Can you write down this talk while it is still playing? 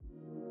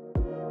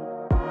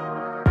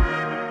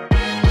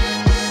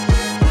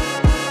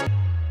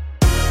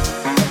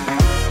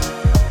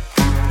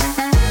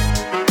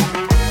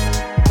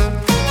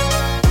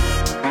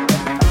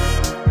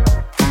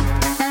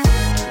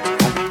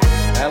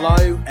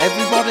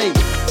everybody.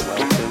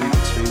 Welcome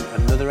to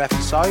another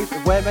episode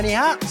of Wear Many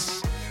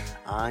Hats.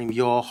 I'm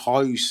your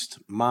host,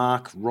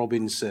 Mark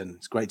Robinson.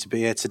 It's great to be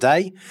here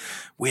today.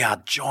 We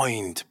are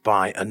joined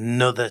by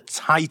another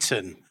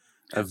titan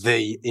of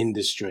the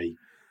industry,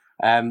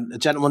 a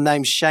gentleman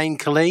named Shane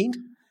Killeen,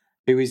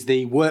 who is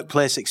the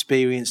Workplace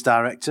Experience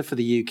Director for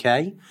the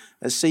UK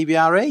at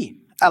CBRE.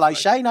 Hello,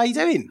 Shane. How you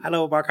doing?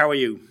 Hello, Mark. How are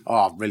you?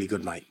 Oh, really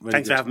good, mate. Really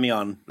Thanks good. for having me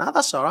on. No,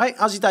 that's all right.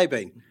 How's your day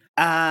been?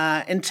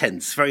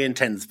 Intense, very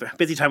intense.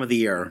 Busy time of the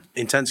year.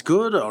 Intense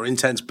good or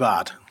intense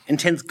bad?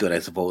 Intense good, I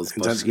suppose.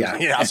 Intense but,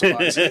 good. Yeah, I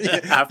suppose.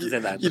 I have to say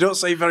that. You don't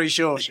seem very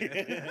sure.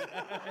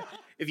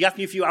 If you asked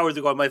me a few hours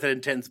ago, I might have said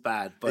intense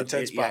bad. But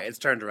Intense bad. Yeah, it's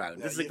turned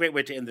around. This is a great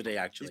way to end the day,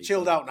 actually. You've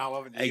chilled out now,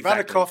 haven't you? Exactly. You've had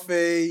a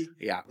coffee.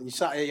 Yeah. And you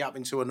sat here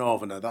yapping to a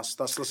northerner.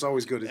 That's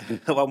always good,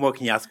 isn't it? What more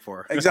can you ask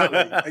for? Exactly.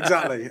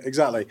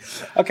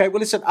 Okay, well,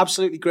 listen,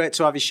 absolutely great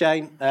to have you,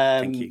 Shane.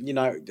 Thank you. You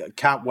know,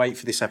 can't wait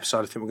for this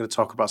episode. I think we're going to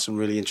talk about some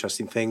really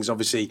interesting things.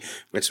 Obviously,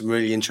 we had some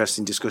really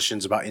interesting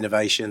discussions about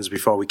innovations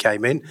before we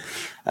came in.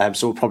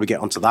 So we'll probably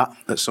get onto that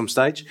at some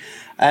stage.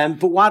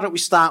 But why don't we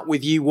start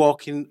with you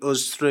walking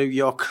us through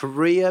your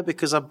career?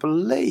 Because I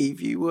believe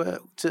you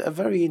worked at a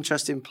very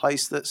interesting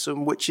place that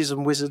some witches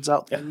and wizards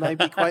out there may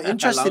be quite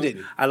interested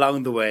in.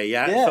 Along the way,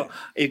 yeah. So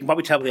you can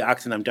probably tell by the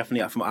accent I'm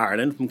definitely from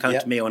Ireland, from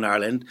County Mayo in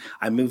Ireland.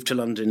 I moved to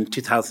London in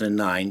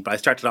 2009, but I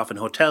started off in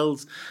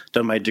hotels,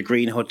 done my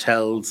degree in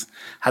hotels,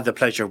 had the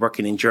pleasure of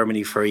working in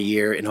Germany for a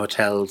year in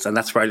hotels, and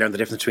that's where I learned the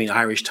difference between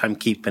Irish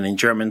timekeeping and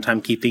German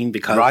timekeeping,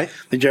 because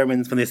the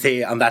Germans, when they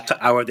say on that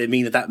hour, they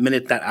mean at that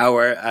minute, that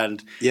hour,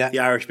 and the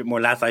Irish a bit more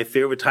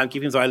laissez-faire with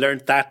timekeeping. So I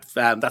learned that.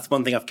 That's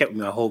one thing I've kept with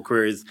me my whole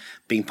career, is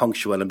being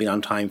punctual and being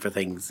on time for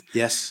things.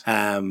 Yes.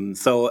 Done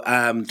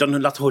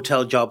lots of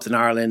hotel jobs in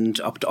Ireland,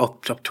 up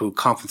to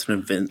conference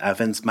and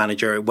events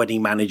manager,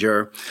 wedding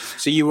manager.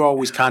 So you were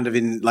always kind of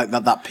in like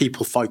that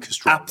people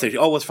focused role. Absolutely,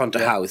 always front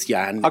of house.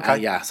 Yeah, and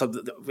So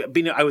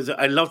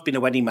I loved being a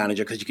wedding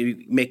manager because you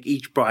could make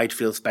each bride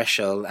feel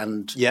special.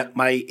 And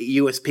my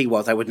USP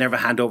was I would never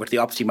hand over to the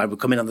ops team. I would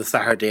come in on the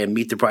Saturday and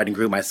meet the bride and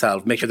groom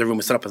myself, make sure the room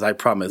was set up as I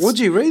promised. Would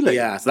you really?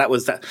 Yeah. So that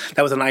was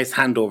a nice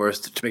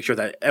handover to make sure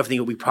that everything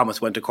that we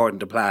promised went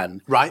according to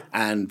plan. Right.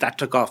 And that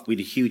took off. We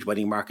had a huge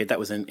wedding market. That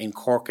was in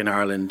Cork in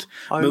Ireland.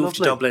 lovely. Moved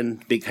to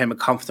Dublin, became a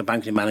conference and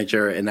banqueting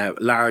manager in a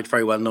large,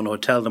 very well-known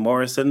hotel, the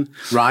Morrison.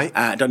 Right.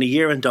 Done a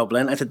year in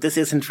Dublin. I said, this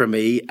isn't for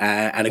me.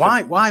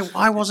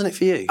 Why wasn't it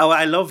for you? Oh,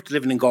 I loved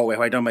living in Galway,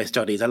 where I'd done my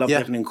studies. I loved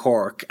living in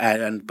Cork.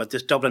 But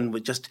this Dublin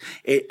was just...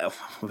 I'm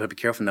going to be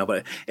careful now,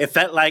 but it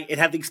felt like it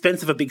had the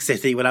expense of a big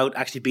city without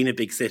actually being a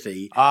big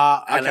city.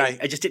 Okay. And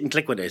I just didn't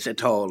click with it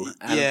at all.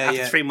 And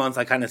after 3 months,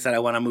 I kind of said, I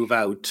want to move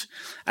out.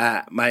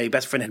 My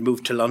best friend had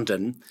moved to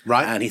London.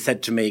 Right. And he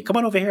said to me, come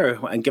on over here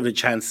and give it a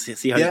chance,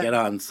 see how you get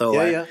on. So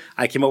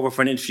I came over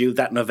for an interview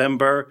that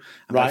November.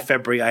 And by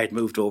February, I had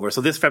moved over.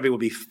 So this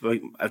February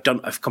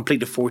I've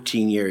completed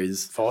 14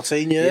 years.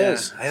 14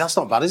 years. Yeah. Hey, that's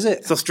not bad, is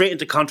it? So straight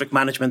into contract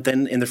management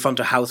then in the front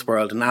of house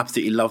world, and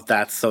absolutely loved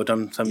that. So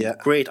done some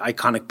great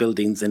iconic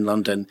buildings in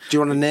London. Do you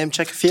want to name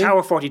check a few?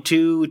 Tower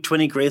 42,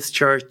 20 Grace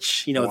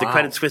Church, the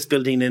Credit Suisse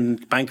building in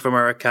Bank of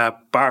America,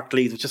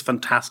 Barclays, which is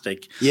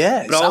fantastic.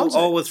 Yeah, but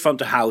always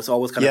front of house,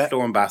 always kind of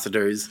floor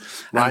ambassadors.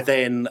 Right. And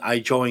then I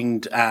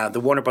joined the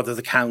Warner Brothers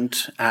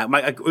account.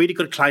 A really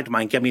good client of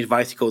mine gave me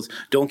advice. He goes,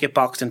 don't get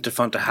boxed into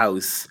front of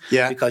house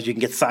because you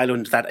can get siloed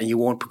into that and you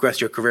won't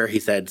progress your career, he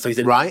said. So he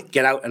said,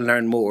 get out and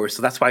learn more.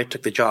 So that's why I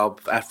took the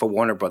job for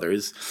Warner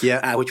Brothers,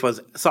 which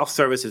was soft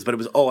services, but it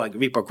was all like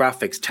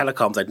reprographics,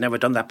 telecoms. I'd never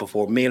done that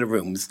before, mail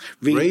rooms,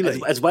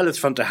 really? As well as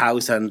front of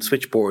house and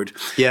switchboard.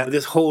 Yeah. But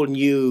this whole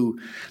new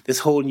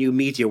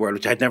media world,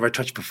 which I'd never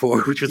touched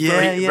before, which was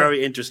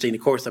very interesting.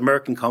 Of course,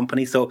 American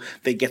company, so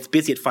it gets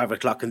busy at 5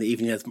 o'clock in the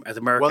evening as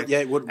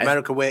America. Well,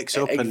 America wakes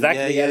up.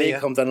 Exactly, and it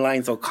comes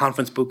online. So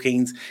conference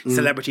bookings,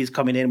 celebrities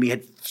coming in. We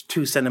had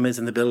 2 cinemas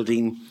in the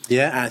building.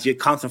 Yeah. So you had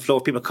constant flow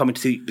of people coming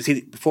to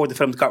see before the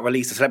films got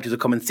released. The celebrities would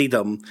come and see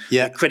them.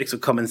 Yeah. The critics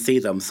would come and see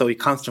them. So a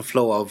constant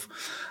flow of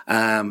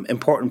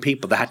important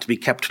people that had to be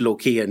kept low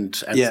key and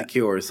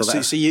secure.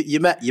 So you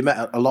met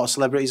a lot of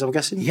celebrities, I'm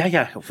guessing.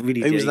 Yeah,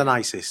 really. Who was the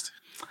nicest?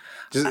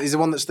 Is the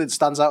one that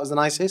stands out as the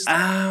nicest?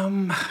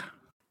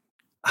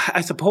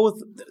 I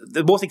suppose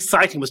the most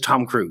exciting was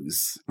Tom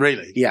Cruise.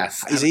 Really?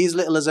 Yes. Is he as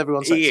little as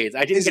everyone says? He is.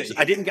 I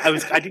didn't get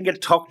to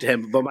talk to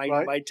him, but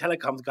my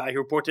telecoms guy who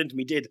reported into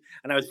me did,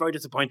 and I was very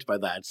disappointed by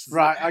that.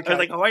 Right. Okay. I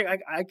was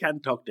like, I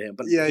can't talk to him,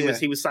 but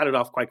he was siloed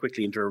off quite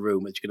quickly into a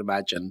room, as you can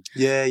imagine.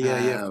 Yeah.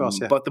 Of course.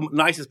 Yeah. But the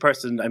nicest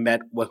person I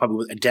met was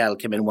probably Adele.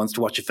 Came in once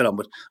to watch a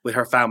film with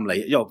her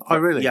family. Oh,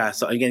 really? Yeah.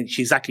 So again,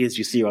 she's exactly as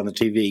you see her on the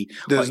TV.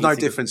 There's no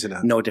difference in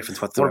her. No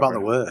difference whatsoever. What about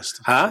the worst?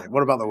 Huh?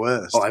 What about the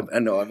worst? Oh, I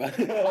know.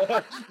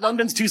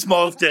 London's too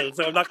small still,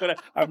 so I'm not gonna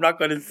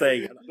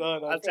say.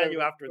 No, I'll tell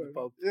you after the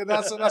pub. Yeah,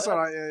 that's all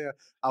right. Yeah.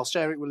 I'll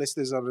share it with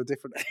listeners on a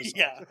different episode.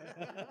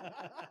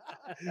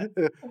 Yeah.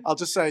 I'll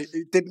just say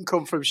it didn't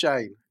come from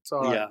Shane. It's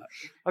all right. Yeah.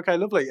 Okay,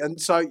 lovely. And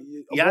so,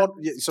 yeah,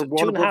 so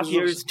 2.5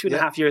 years.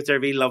 2.5 years. I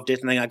really loved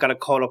it, and then I got a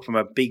call up from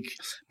a big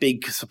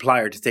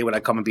supplier to say would I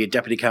come and be a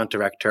deputy account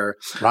director,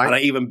 and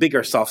an even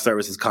bigger soft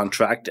services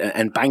contract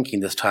and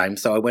banking this time.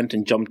 So I went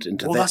and jumped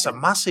into. Well, that's a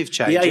massive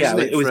change. Isn't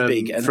it? It was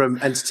big from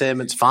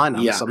entertainment to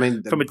finance. Yeah, I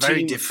mean, from a very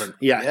team, different.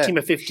 A team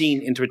of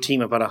 15 into a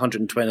team of about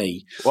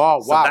 120.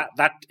 Wow!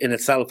 That in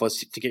itself was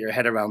to get your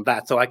head around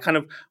that. So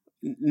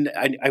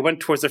I went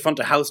towards the front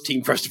of house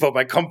team first of all,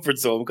 my comfort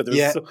zone, because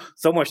there was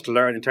so much to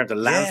learn in terms of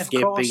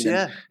landscaping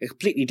and a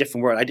completely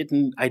different world.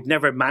 I'd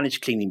never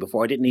managed cleaning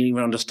before. I didn't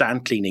even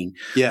understand cleaning.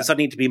 Yeah.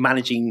 Suddenly to be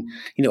managing,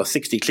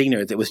 60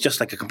 cleaners, it was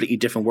just like a completely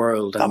different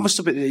world. It must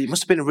have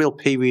been a real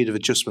period of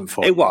adjustment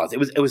for you.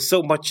 It was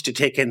so much to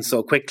take in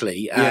so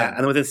quickly.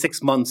 And within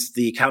 6 months,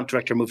 the account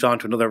director moved on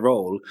to another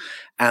role,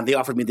 and they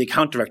offered me the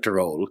account director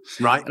role.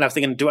 Right. And I was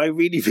thinking, do I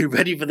really be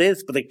ready for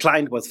this? But the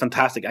client was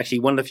fantastic. Actually,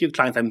 one of the few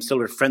clients I'm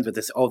still friends with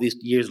this all these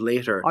years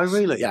later. Oh,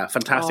 really? Yeah,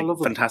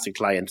 fantastic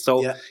client.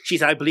 So she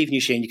said, I believe in you,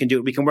 Shane. You can do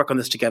it. We can work on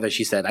this together,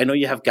 she said. I know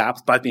you have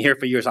gaps, but I've been here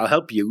for years. I'll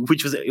help you,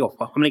 which was,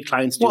 how many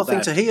clients do that? What a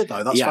thing to hear,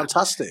 though. That's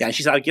fantastic. Yeah, and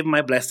she said, I'll give him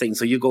my blessing,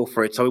 so you go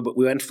for it. So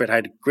we went for it. I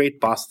had a great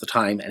boss at the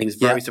time, and he was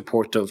very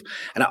supportive.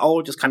 And it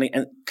all just kind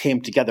of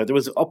came together. There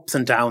was ups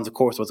and downs, of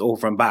course, it was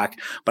over and back,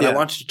 but I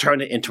wanted to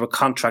turn it into a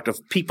contract of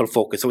people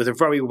focus. So it was a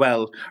very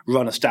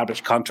well-run,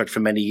 established contract for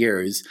many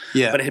years,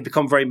 but it had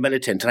become very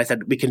militant. And I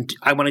said,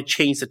 I want to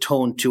change the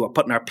tone to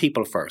putting our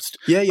people first.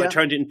 I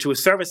turned it into a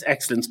service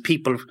excellence,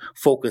 people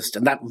focused,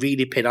 and that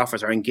really paid off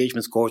as our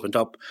engagement scores went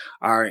up,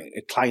 our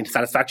client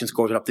satisfaction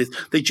scores went up.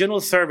 The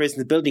general surveys in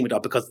the building went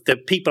up because the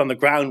people on the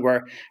ground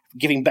were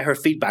giving better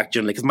feedback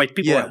generally, because my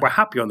people were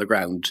happier on the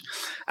ground.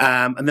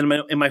 And then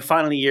in my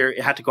final year,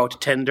 it had to go out to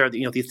tender.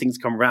 These things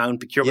come around,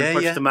 procurement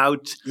pushed them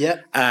out.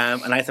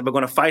 And I said, we're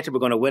going to fight it, we're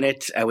going to win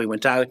it. We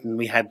went out and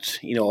we had,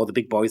 all the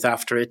big boys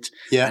after it.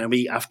 And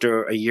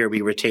after a year,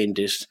 we retained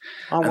it.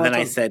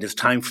 I said, it's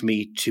time for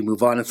me to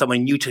move on. And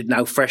someone new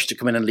now fresh to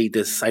come in and lead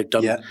this. I've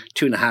done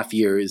 2.5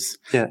 years.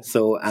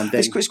 So, and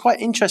then it's quite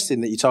interesting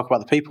that you talk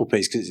about the people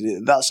piece, because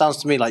that sounds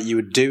to me like you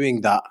were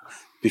doing that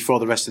before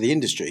the rest of the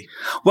industry.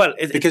 Well,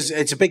 because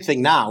it's a big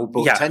thing now,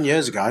 but 10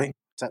 years ago,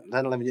 10,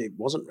 11 years, it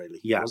wasn't really,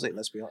 was it?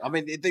 Let's be honest. I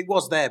mean, it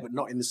was there, but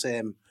not in the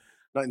same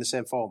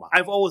format.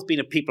 I've always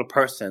been a people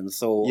person,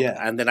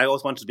 and then I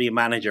always wanted to be a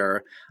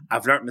manager.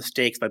 I've learned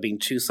mistakes by being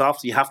too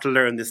soft. So you have to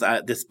learn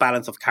this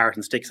balance of carrot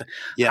and sticks,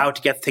 how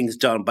to get things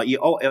done. But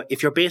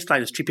if your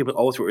baseline is treat people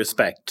always with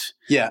respect,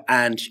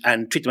 and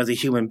treat them as a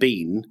human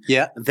being,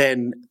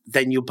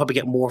 then you'll probably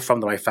get more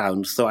from them. I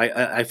found. So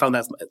I found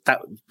that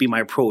would be my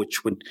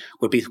approach would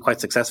be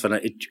quite successful.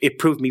 And it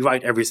proved me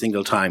right every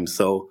single time.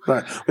 So,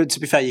 right. But to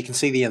be fair, you can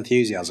see the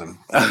enthusiasm.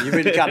 You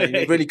really can.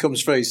 It really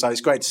comes through. So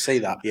it's great to see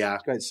that. Yeah,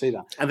 it's great to see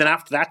that. And then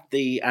after that,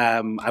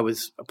 I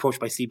was approached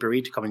by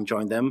CBRE to come and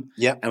join them.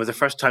 And it was the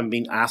first time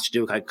being asked to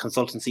do a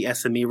consultancy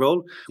SME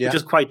role, which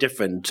was quite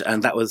different.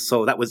 And that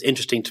was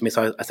interesting to me.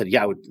 So I said,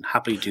 I would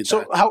happily do that.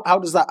 So how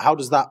does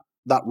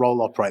that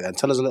role operate then?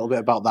 Tell us a little bit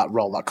about that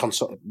role, that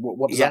consult.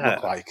 What does that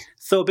look like?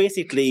 So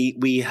basically,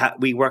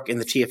 we work in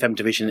the TFM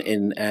division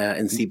in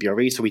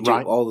CBRE, so we do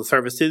all the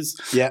services.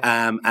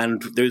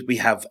 And we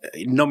have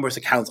numerous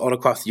accounts all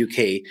across the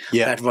UK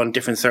that run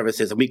different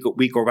services, and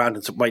we go around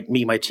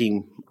and my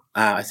team.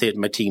 I say it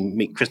in my team,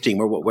 Christine,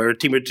 we're a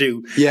team of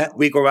two.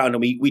 We go around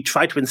and we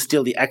try to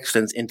instill the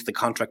excellence into the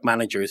contract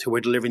managers who are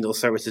delivering those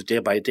services day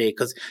by day.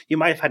 Because you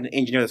might have had an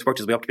engineer that's worked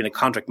his way up to being a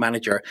contract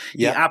manager.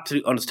 He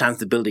absolutely understands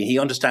the building. He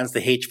understands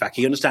the HVAC.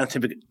 He understands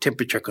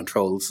temperature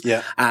controls.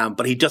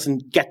 But he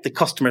doesn't get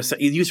the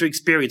user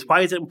experience.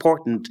 Why is it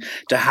important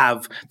to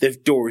have the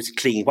doors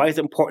clean? Why is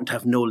it important to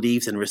have no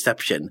leaves in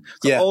reception?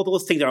 So all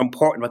those things are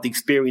important about the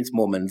experience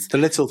moments. The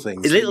little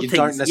things that you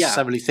don't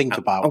necessarily think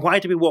about. And why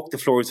do we walk the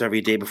floors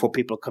every day before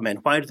people come in?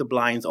 Why do the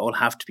blinds all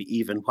have to be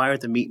even? Why are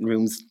the meeting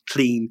rooms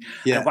clean?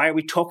 And why are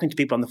we talking to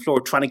people on the floor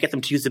trying to get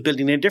them to use the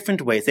building in a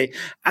different way? Say,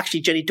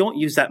 actually, Jenny, don't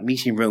use that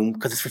meeting room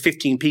because it's for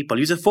 15 people.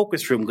 Use a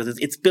focus room because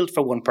it's built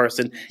for one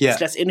person.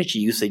 It's less energy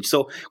usage.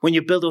 So when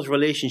you build those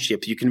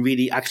relationships, you can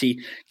really actually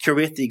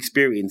curate the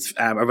experience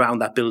around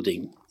that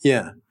building.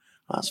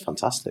 That's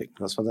fantastic.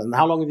 And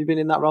how long have you been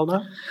in that role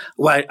now?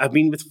 Well, I've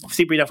been with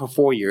CBRE now for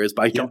 4 years,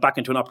 but I jumped back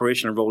into an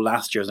operational role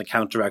last year as an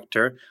account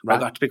director. I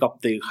got to pick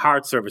up the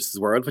hard services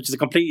world, which is a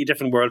completely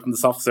different world from the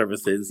soft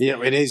services.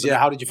 Yeah, it is.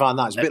 How did you find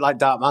that? It's a bit like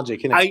dark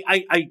magic, isn't it?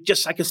 I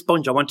just like a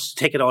sponge. I wanted to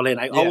take it all in.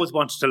 I always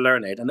wanted to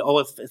learn it, and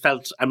always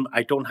felt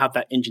I don't have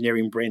that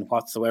engineering brain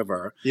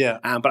whatsoever.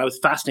 But I was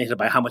fascinated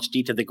by how much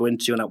detail they go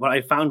into, and what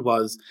I found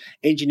was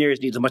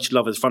engineers need as much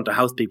love as front of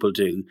house people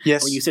do.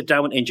 When you sit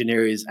down with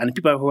engineers and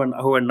people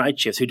who are night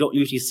shifts who don't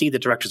usually see the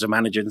directors or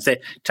managers and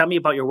say, tell me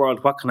about your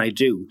world, what can I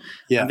do?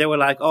 And they were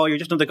like, oh, you're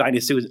just another guy in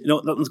a suit.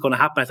 Nothing's going to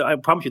happen. I thought, I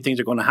promise you things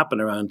are going to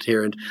happen around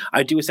here. And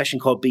I do a session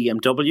called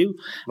BMW,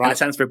 and it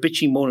stands for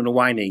bitching, moaning and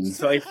whining.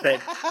 So I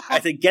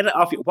said, get it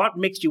off you. What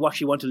makes you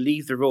actually want to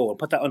leave the role?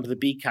 Put that under the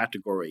B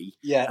category.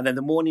 And then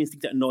the moaning is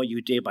things that annoy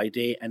you day by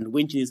day, and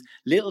whinging is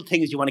little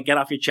things you want to get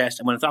off your chest,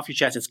 and when it's off your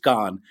chest, it's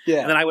gone.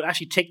 And then I would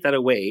actually take that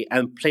away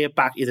and play it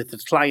back either to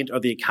the client or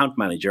the account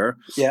manager,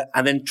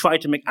 and then try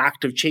to make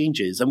active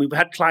changes. And we've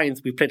had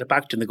clients, we played it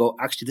back to, and they go,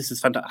 actually, this is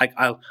fantastic.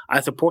 I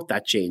support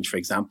that change, for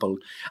example.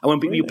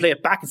 And when you play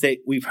it back and say,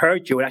 we've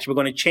heard you, and actually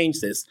we're going to change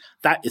this,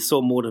 that is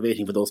so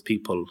motivating for those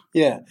people.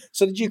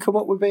 So did you come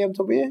up with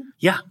BMW?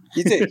 Yeah.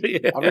 You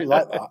did? I really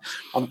like that.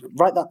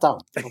 Write that down.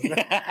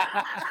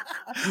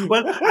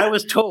 Well, I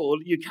was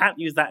told you can't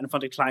use that in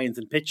front of clients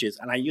and pitches,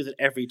 and I use it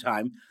every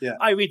time.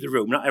 I read the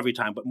room, not every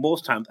time, but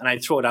most times, and I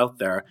throw it out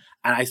there,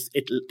 and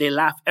they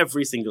laugh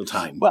every single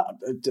time. Well,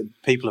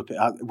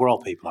 we're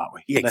all people, aren't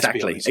we?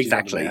 Exactly,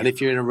 exactly. And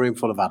if you're in a room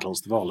full of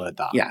adults, they've all heard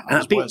that.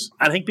 And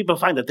I think people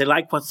find that they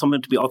like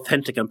someone to be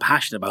authentic and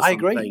passionate about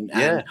something. I agree.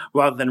 And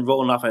rather than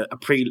rolling off a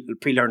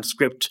pre-learned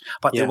script,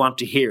 what they want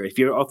to hear. If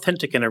you're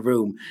authentic in a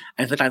room,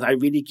 and sometimes I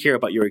really care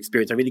about your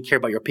experience, I really care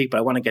about your people,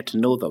 I want to get to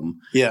know them.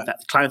 That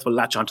clients will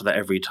latch onto that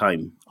every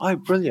time. Oh,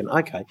 brilliant.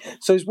 Okay.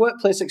 So as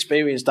Workplace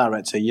Experience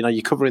Director,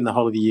 you're covering the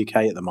whole of the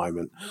UK at the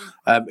moment.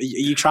 Are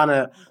you trying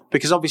to,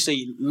 because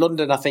obviously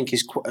London, I think,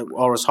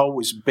 or as a whole,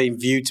 is being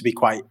viewed to be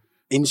quite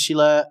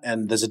insular,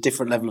 and there's a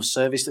different level of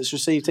service that's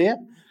received here.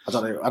 I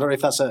don't know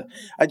if that's are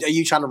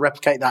you trying to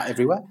replicate that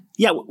everywhere?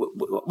 Yeah,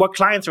 what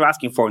clients are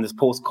asking for in this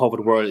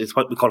post-COVID world is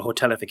what we call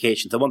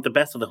hotelification. They want the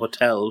best of the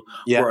hotel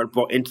world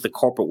brought into the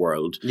corporate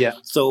world.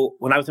 So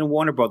when I was in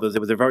Warner Brothers, it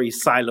was a very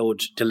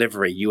siloed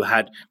delivery. You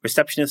had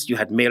receptionists, you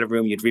had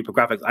mailroom, you had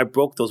reprographics. I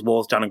broke those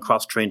walls down and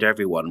cross-trained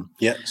everyone.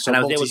 So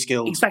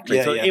multi-skilled.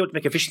 Exactly. So able to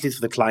make efficiencies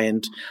for the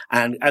client.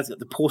 And as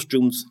the post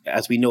rooms,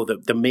 as we know,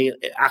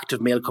 the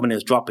active mail coming in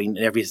is dropping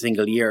every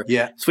single year.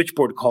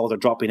 Switchboard calls are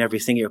dropping every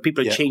single year.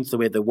 People have changed the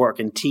way they work,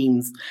 and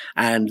Teams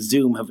and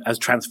Zoom has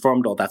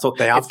transformed all that. So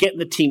it's getting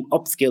the team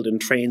upskilled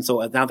and trained. So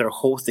now they're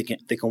hosts, they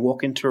can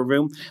walk into a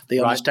room, they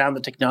understand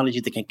the technology,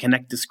 they can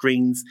connect the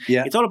screens.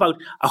 It's all about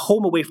a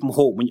home away from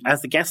home.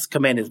 As the guests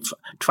come in, is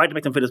try to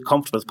make them feel as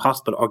comfortable as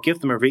possible, or give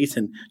them a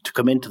reason to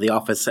come into the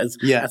office. As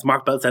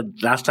Mark Bell said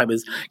last time,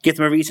 is give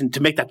them a reason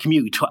to make that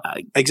commute.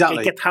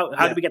 Exactly.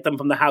 How do we get them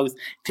from the house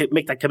to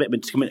make that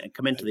commitment to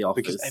come into the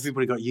office? Because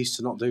everybody got used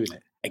to not doing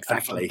it.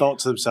 Exactly. And thought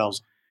to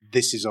themselves,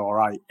 this is all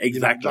right.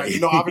 Exactly.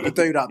 You're not having to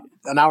do that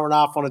an hour and a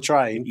half on a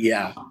train.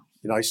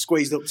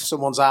 Squeezed up to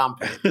someone's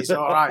armpit. It's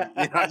all right.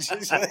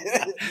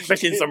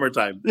 Especially in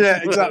summertime.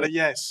 Exactly.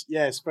 Yes,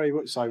 very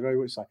much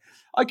so.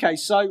 Okay,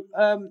 so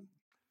I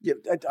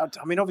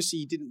mean,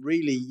 obviously,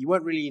 you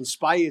weren't really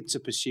inspired to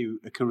pursue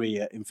a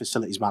career in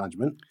facilities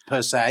management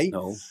per se.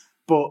 No.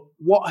 But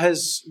what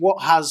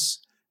has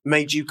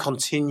made you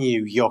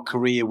continue your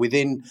career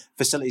within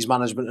facilities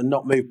management and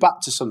not move back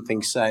to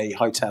something, say,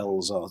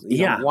 hotels? Or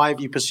why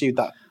have you pursued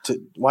that?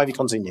 Why have you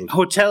continued?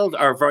 Hotels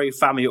are very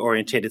family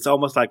oriented. It's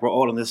almost like we're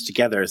all in this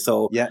together.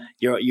 So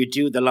you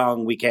do the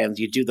long weekends,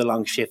 you do the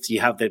long shifts,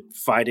 you have the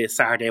Friday,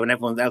 Saturday when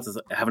everyone else is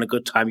having a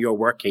good time, you're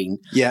working.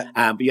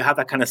 But you have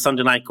that kind of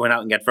Sunday night going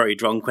out and get very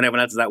drunk when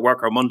everyone else is at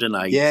work, or Monday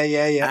night.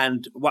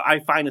 And what I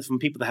find is from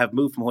people that have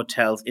moved from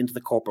hotels into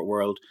the corporate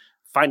world,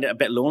 find it a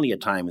bit lonely at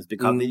times,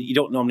 because you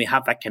don't normally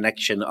have that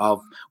connection of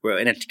we're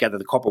in it together.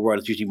 The corporate world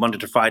is usually Monday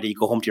to Friday. You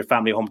go home to your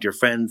family, home to your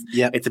friends.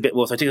 It's a bit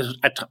more. So I think there's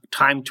a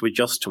time to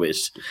adjust to it.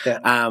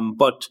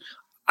 But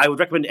I would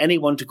recommend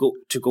anyone to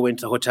go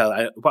into a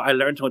hotel. What I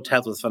learned in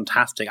hotels was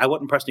fantastic. I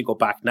wouldn't personally go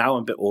back now.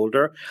 I'm a bit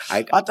older.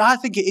 I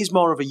think it is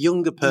more of a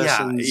younger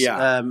person's.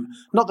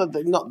 Not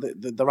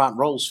that there aren't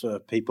roles for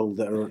people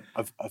that are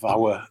of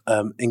our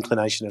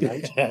inclination of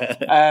age,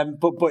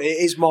 but it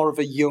is more of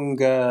a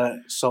younger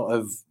sort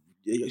of.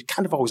 It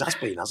kind of always has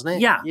been, hasn't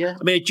it? Yeah.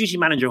 I mean, a duty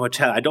manager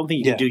hotel, I don't think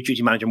you can do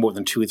duty manager more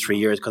than 2 or 3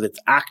 years, because it's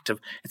active.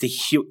 It's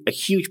a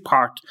huge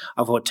part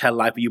of hotel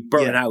life. But you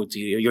burn out.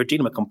 You're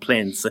dealing with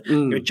complaints.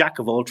 You're a jack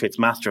of all trades,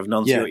 master of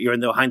none. So you're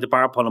behind the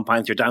bar pulling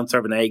pints. You're down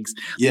serving eggs.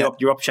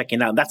 You're up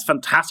checking out. That's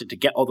fantastic to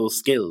get all those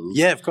skills.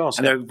 Yeah, of course.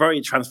 And they're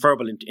very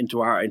transferable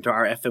into our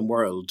FM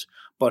world.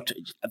 But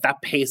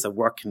that pace of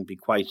work can be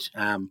quite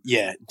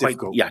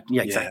difficult.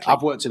 Exactly.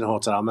 I've worked in a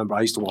hotel. I remember I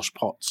used to wash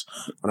pots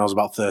when I was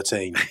about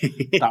 13.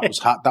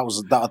 That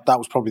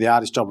was probably the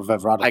hardest job I've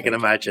ever had. I can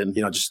imagine.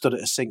 Just stood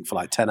at a sink for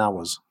like 10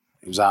 hours.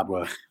 It was hard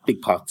work.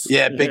 Big pots.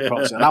 Yeah, big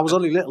pots. And I was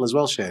only little as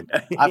well, Shane.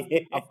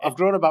 I've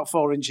grown about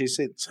 4 inches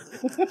since.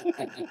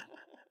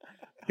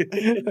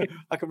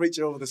 I can reach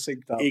over the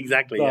sink now.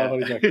 Exactly.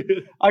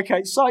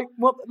 Okay, so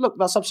look,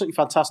 that's absolutely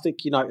fantastic,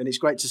 and it's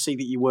great to see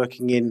that you're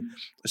working in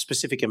a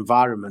specific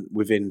environment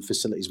within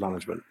facilities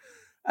management.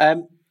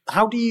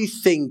 How do you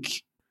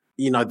think,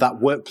 that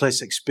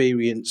workplace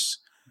experience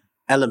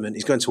element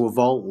is going to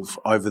evolve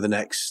over the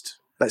next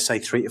let's say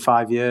 3 to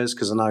 5 years?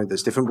 Because I know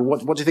that's different. But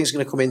what do you think is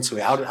going to come into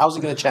it? How's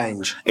it going to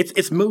change?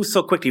 It's moved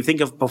so quickly. You think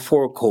of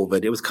before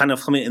COVID, it was kind of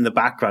something in the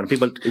background.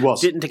 People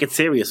didn't take it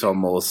serious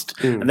almost.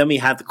 And then we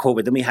had the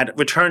COVID. Then we had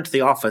return to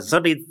the office.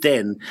 Suddenly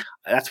then,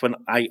 that's when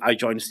I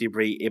joined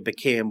CBRE. It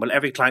became, well,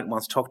 every client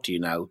wants to talk to you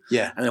now.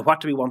 Yeah. And then what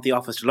do we want the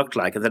office to look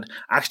like? And then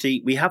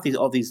actually we have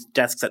all these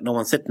desks that no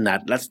one's sitting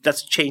at.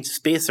 Let's change the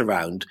space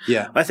around.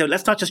 Yeah. I said,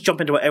 let's not just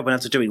jump into what everyone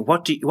else is doing.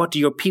 What do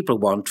your people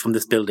want from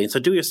this building? So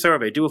do your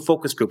survey, do a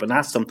focus group and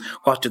ask them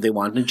what do they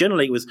want. And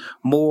generally it was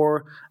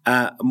more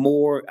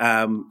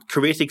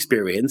creative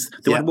experience.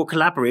 They want more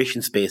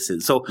collaboration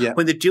spaces. So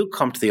when they do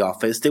come to the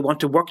office, they want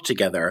to work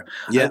together.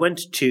 I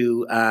went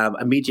to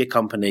a media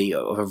company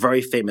of a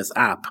very famous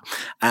app,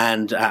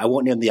 and I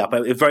won't name the app.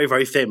 It's very,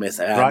 very famous.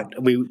 Right.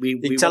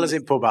 We tell us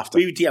in pub after.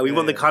 We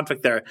won the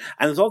contract there,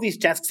 and there's all these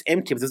desks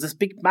empty. But there's this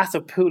big,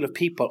 massive pool of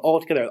people all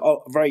together,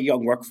 all very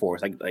young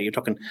workforce. Like you're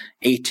talking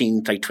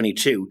 18 to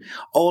 22,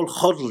 all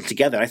huddled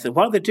together. I said,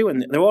 what are they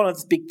doing? They're all on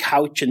this big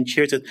couch and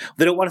chairs.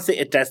 They don't want to sit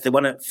at desks. They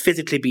want to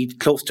physically be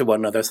close to one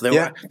another. So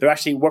they're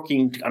actually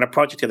working on a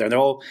project together, and they're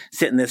all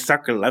sitting in this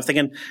circle. I was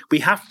thinking, we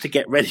have to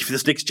get ready for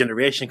this next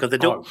generation, because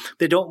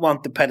they don't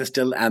want the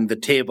pedestal and the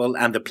table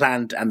and the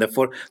plant and the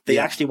foot. They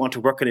actually want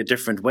to work in a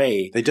different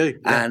way. They do.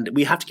 Yeah. And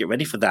we have to get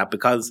ready for that,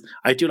 because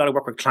I do a lot of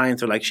work with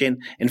clients who are like, Shane,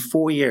 in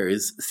 4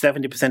 years,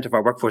 70% of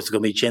our workforce is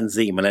going to be Gen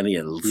Z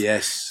millennials.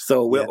 Yes.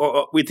 So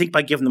we think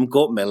by giving them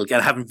goat milk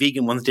and having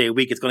vegan 1 day a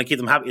week, it's going to keep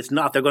them happy. It's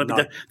not. They're going to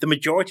be the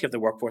majority of the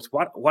workforce.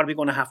 What are we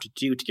going to have to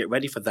do to get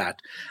ready for that?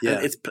 Yeah.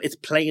 And it's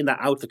playing that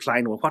out with the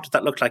client. Well, what does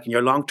that look like in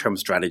your long-term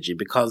strategy?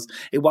 Because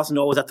it wasn't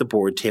always at the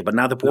board table.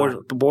 Now the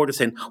board is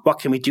saying, what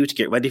can we do to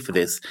get ready for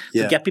this?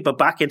 To get people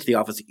back into the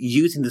office,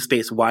 using the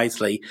space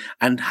wisely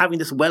and having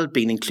this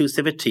well-being,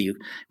 inclusivity.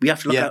 We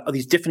have to look at all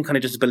these different kind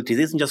of disabilities.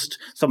 It isn't just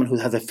someone who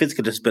has a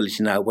physical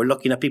disability now. We're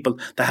looking at people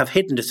that have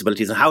hidden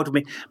disabilities, and how do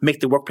we make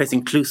the workplace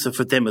inclusive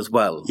for them as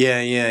well?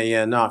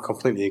 Yeah. No, I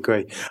completely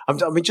agree. I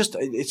mean, just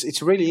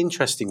it's a really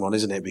interesting one,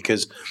 isn't it?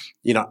 Because,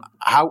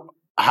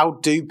 how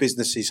do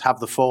businesses have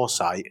the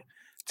foresight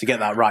to get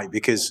that right?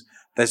 Because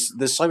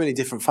there's so many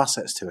different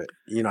facets to it.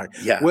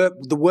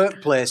 The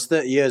workplace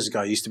 30 years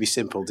ago used to be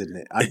simple,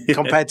 didn't it?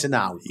 Compared to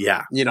now.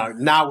 Yeah.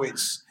 Now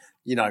it's,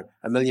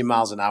 a million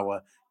miles an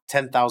hour,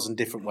 10,000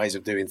 different ways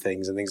of doing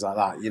things and things like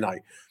that.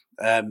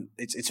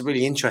 It's a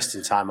really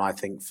interesting time, I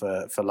think,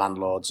 for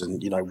landlords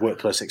and,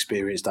 workplace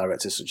experience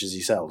directors such as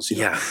yourselves.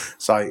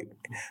 So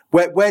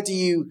where do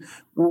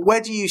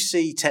you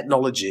see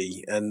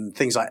technology and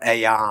things like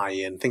AI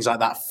and things like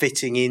that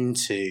fitting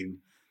into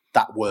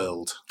that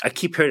world? I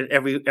keep hearing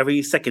it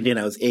every second,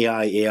 it's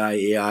AI.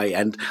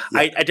 And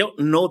I don't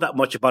know that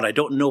much about it. I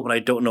don't know what I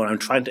don't know. And I'm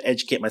trying to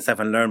educate myself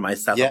and learn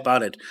myself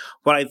about it.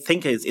 What I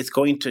think is it's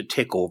going to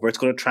take over. It's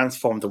going to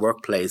transform the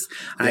workplace.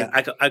 And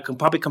I can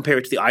probably compare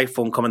it to the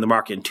iPhone coming to the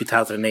market in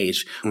 2008.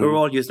 We were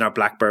all using our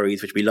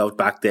Blackberries, which we loved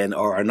back then,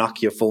 or our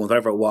Nokia phones,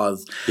 whatever it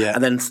was. Yeah.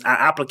 And then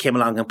Apple came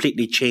along and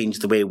completely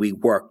changed the way we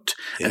worked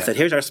and said,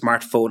 here's our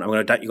smartphone.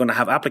 You're going to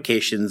have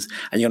applications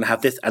and you're going to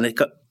have this. And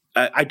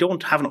I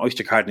don't have an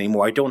Oyster card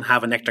anymore. I don't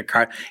have a Nectar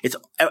card.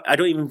 I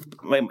don't even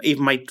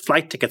my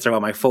flight tickets are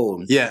on my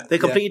phone. Yeah. They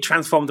completely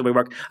transformed the way we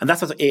work. And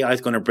that's what AI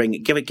is going to bring.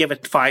 Give it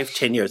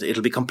 5-10 years.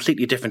 It'll be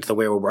completely different to the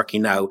way we're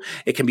working now.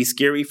 It can be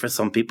scary for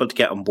some people to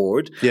get on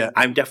board. Yeah.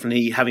 I'm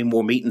definitely having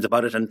more meetings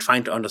about it and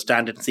trying to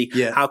understand it and see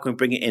how can we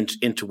bring it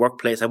into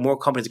workplace, and more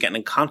companies are getting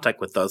in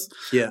contact with us.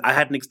 Yeah. I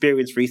had an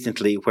experience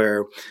recently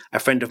where a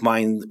friend of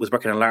mine was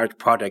working on a large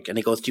project, and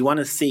he goes, do you want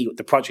to see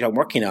the project I'm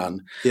working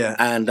on? Yeah.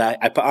 And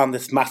I put on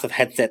this massive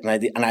headset,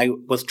 and I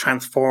was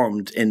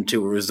transformed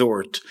into a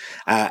resort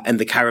in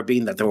the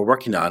Caribbean that they were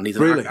working on. He's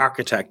an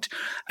architect,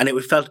 and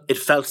it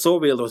felt so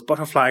real. There was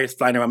butterflies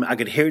flying around. I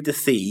could hear the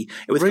sea.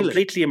 It was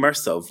completely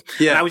immersive.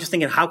 Yeah. And I was just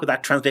thinking, how could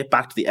that translate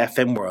back to the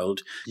FM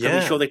world? Can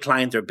we show the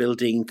client their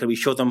building? Can we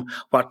show them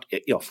what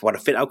a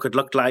fit out could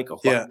look like, or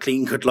what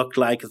clean could look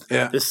like?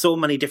 There's so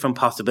many different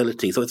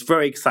possibilities. So it's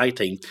very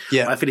exciting.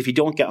 Yeah. I feel if you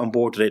don't get on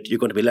board with it, you're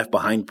going to be left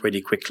behind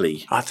pretty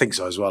quickly. I think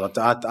so as well.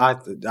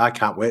 I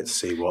can't wait to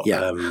see what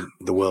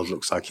the world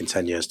looks like in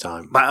 10 years'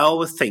 time. But I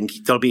always think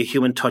there'll be a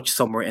human touch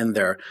somewhere in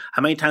there.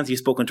 How many times have you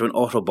spoken to an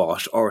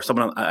Autobot or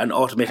someone, an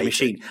automated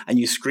machine, and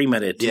you scream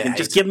at it? Yeah,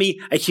 just give me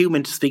a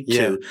human to speak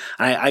to.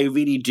 And I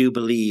really do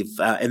believe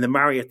in the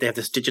Marriott, they have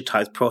this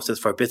digitized process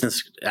for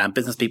business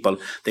people.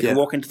 They can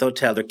walk into the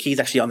hotel, their keys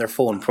actually on their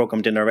phone,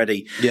 programmed in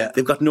already. Yeah.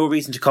 They've got no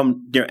reason to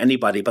come near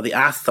anybody, but they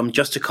ask them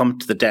just to come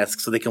to the desk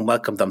so they can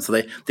welcome them. So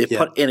they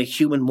put in a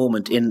human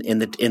moment in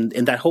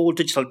that whole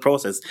digital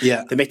process.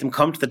 Yeah. They make them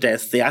come to the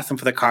desk, they ask them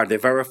for the card, they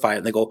verify it,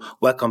 and they go,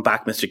 welcome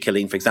back, Mr.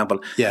 Killeen, for example.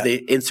 Yeah.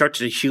 They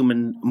inserted a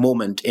human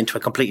moment into a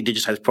completely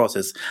digitized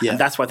process. Yeah. And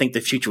that's why I think the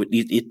future,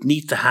 it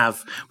needs to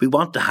have, we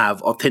want to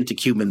have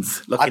authentic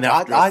humans looking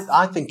after us.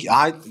 I think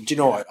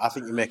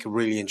you make a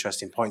really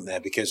interesting point there,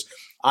 because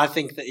I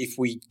think that if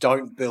we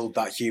don't build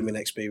that human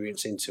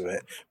experience into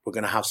it, we're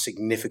going to have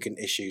significant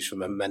issues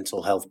from a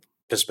mental health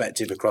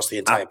perspective across the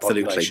entire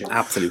population.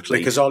 Absolutely.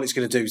 Because all it's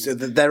going to do is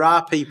there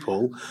are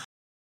people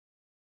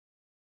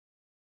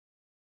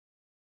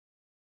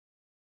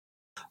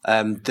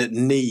that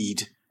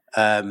need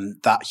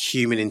that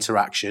human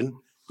interaction.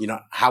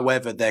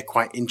 However, they're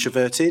quite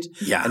introverted.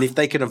 Yeah. And if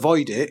they can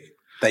avoid it,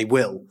 they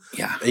will.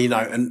 Yeah.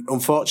 And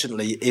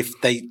unfortunately,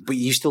 but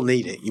you still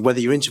need it. Whether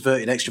you're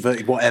introverted,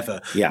 extroverted, whatever,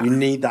 you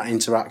need that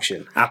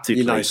interaction.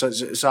 Absolutely.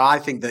 So I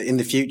think that in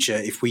the future,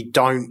 if we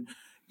don't,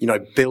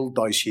 build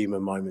those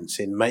human moments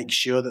in, make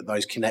sure that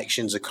those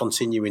connections are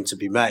continuing to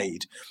be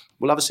made,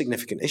 we'll have a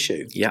significant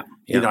issue. Yeah.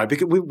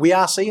 Because we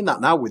are seeing that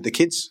now with the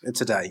kids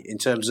today in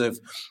terms of,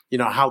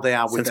 how they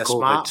are with their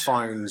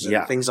smartphones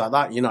and things like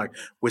that.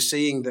 We're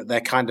seeing that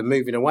they're kind of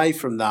moving away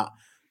from that.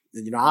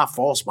 I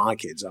force my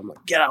kids. I'm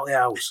like, get out of the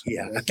house.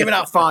 Yeah. Give me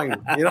that phone.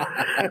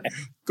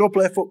 Go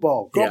play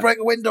football. Go break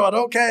a window. I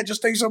don't care.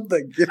 Just do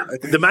something.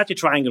 The magic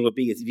triangle would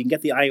be is if you can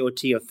get the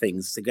IoT of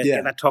things, to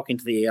get that talking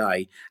to the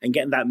AI and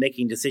getting that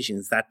making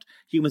decisions that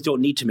humans don't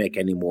need to make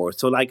anymore.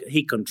 So like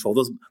heat control,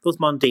 those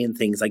mundane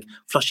things like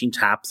flushing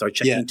taps or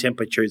checking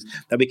temperatures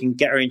that we can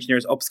get our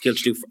engineers upskilled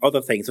to do for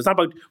other things. So it's not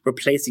about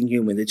replacing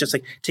humans. It's just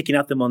like taking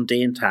out the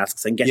mundane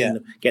tasks and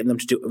getting them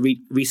to do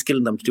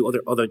reskilling them to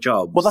do other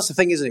jobs. Well, that's the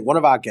thing, isn't it? One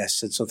of our guests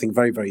said something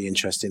very, very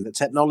interesting, that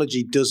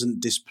technology doesn't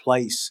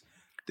displace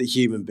the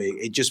human being.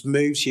 It just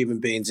moves human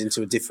beings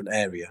into a different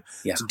area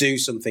to do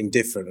something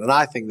different. And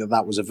I think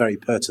that was a very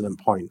pertinent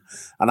point.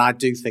 And I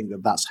do think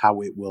that that's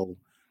how it will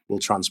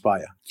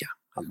transpire. Yeah.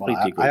 Well,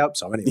 I hope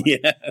so anyway.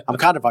 Yeah. I'm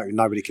kind of hoping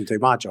nobody can do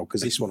my job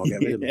because this one will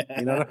get rid of me.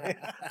 You know what I mean?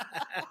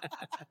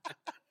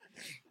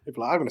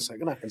 People are like, I'm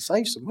going to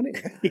save some money.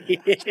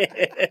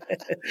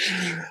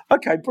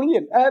 Okay,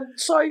 brilliant.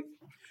 So,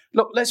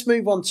 look, let's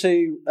move on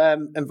to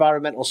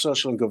environmental,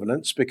 social, and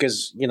governance,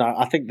 because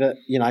I think that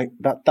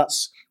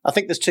I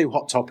think there's two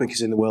hot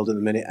topics in the world at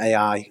the minute: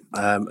 AI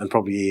and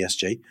probably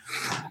ESG.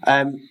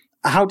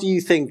 How do you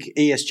think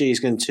ESG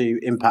is going to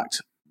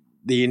impact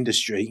the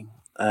industry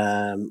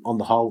on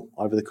the whole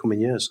over the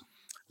coming years?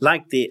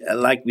 Like we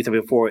said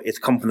before, it's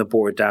come from the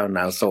board down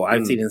now. So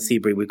I've seen in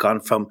CBRE, we've gone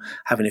from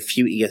having a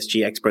few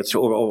ESG experts to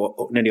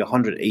over nearly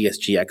 100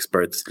 ESG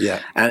experts.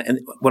 Yeah. And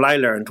what I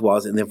learned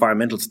was in the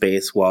environmental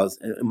space was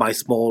my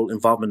small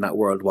involvement in that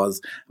world was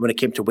when it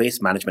came to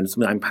waste management, it's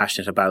something I'm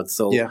passionate about.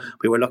 So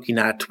we were looking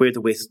at where the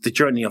waste, the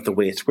journey of the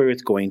waste, where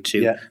it's going to.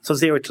 Yeah. So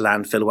zero to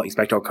landfill, what you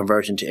expect, our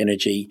conversion to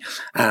energy.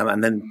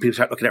 And then people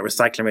start looking at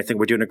recycling. I think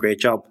we're doing a great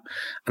job.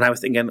 And I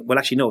was thinking, well,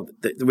 actually, no,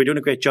 we're doing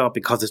a great job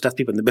because there's less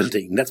people in the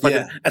building.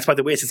 That's why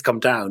the waste has come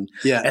down.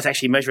 Yeah. Let's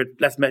actually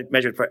let's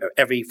measure it for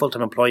every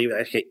full-time employee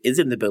that actually is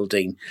in the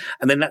building.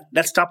 And then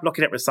let's stop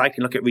looking at recycling,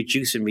 look at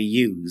reduce and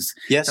reuse.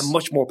 Yes. It's a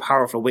much more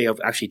powerful way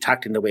of actually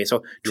tackling the waste.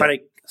 So try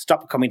to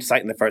stop coming to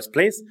site in the first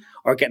place,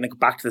 or getting it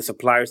back to the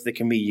suppliers so they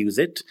can reuse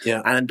it.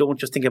 Yeah. And don't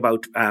just think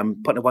about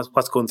putting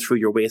what's going through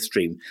your waste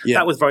stream. Yeah.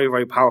 That was very,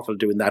 very powerful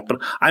doing that.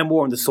 But I'm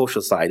more on the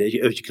social side, as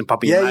you can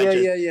probably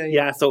imagine.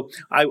 Yeah. So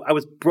I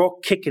was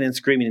brought kicking and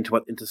screaming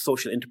into the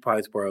social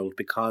enterprise world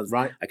because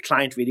a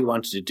client really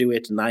wanted to do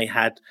it, and I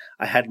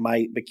had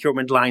my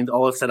procurement lines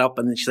all set up,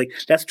 and then she's like,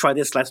 let's try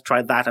this, let's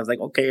try that. I was like,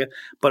 okay.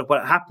 But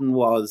what happened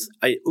was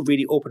I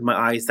really opened my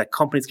eyes that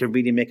companies can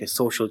really make a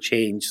social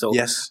change. So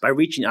by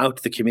reaching out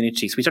to the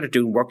community. So we started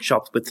doing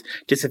workshops with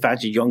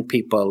disadvantaged young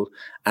people,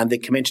 and they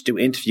came in to do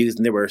interviews,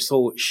 and they were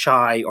so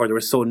shy or they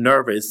were so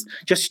nervous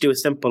just to do a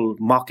simple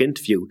mock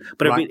interview.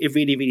 But it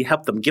really, really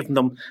helped them, giving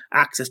them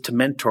access to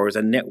mentors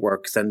and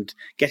networks and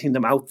getting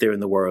them out there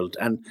in the world.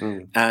 And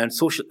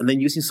then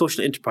using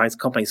social enterprise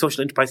companies,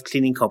 social enterprise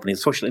cleaning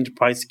companies, social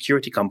enterprise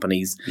security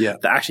companies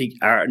that actually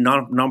are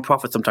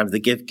non-profit sometimes. They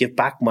give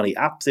back money.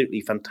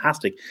 Absolutely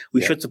fantastic.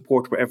 We should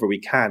support wherever we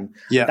can.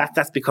 Yeah.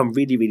 That's become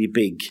really, really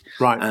big.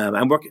 Right.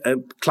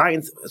 And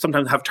clients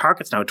sometimes have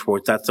targets now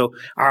towards that. So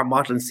our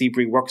model in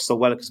CBRE works so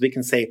well because we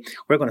can say,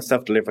 we're going to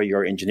self-deliver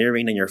your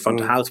engineering and your front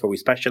of house where we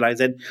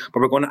specialize in, but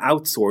we're going to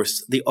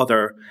outsource the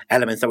other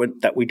elements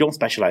that we don't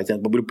specialize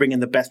in, but we'll bring in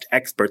the best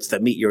experts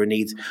that meet your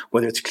needs,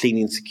 whether it's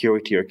cleaning,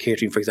 security, or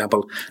catering, for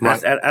example.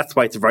 That's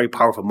why it's a very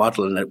powerful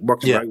model, and it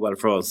works very well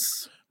for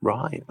us.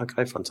 Right.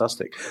 Okay.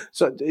 Fantastic.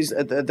 So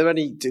are there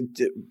any,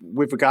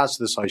 with regards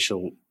to the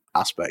social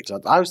aspect, I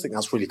always think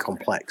that's really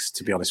complex,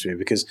 to be honest with you,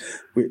 because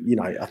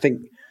I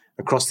think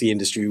across the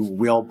industry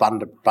we all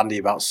bandy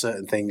about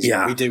certain things.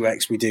 Yeah. We do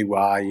X, we do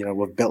Y.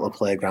 We've built a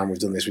playground, we've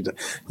done this.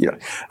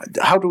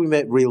 How do we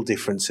make real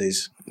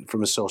differences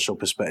from a social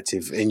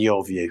perspective, in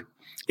your view?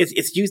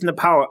 It's using the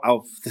power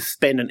of the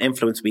spend and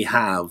influence we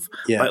have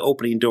by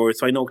opening doors.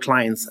 So I know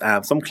clients,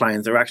 some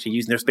clients are actually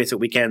using their space at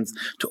weekends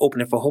to open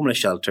it for homeless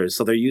shelters.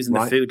 So they're using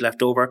the food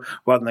left over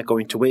rather than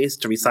going to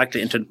waste to recycle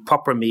it into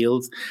proper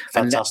meals.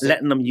 Fantastic. And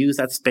letting them use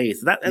that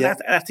space.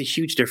 That's a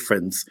huge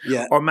difference.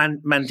 Yeah. Or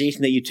mandating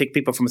that you take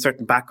people from a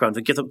certain background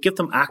and give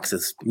them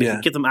access.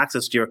 Give them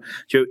access to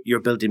your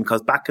building,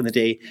 because back in the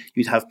day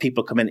you'd have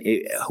people come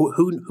in.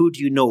 Who do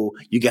you know?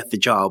 You get the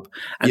job,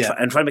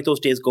 and try to make those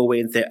days go away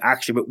and say,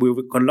 actually, we're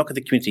going to look at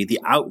the community, the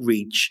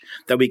outreach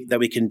that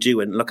we can do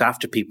and look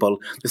after people.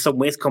 There's some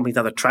waste companies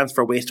now that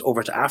transfer waste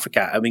over to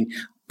Africa. I mean,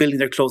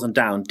 buildings are closing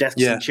down,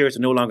 desks and chairs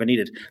are no longer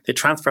needed. They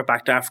transfer it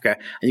back to Africa,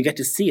 and you get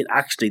to see it.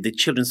 Actually, the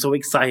children are so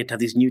excited to have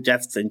these new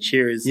desks and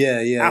chairs.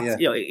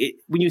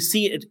 When you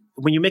see it,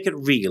 when you make it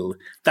real,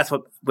 that's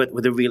what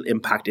the real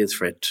impact is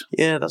for it.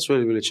 Yeah, that's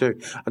really, really true.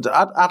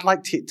 I'd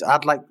like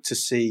to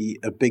see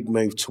a big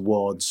move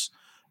towards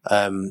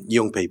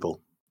young people.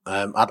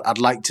 I'd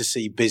like to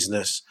see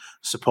business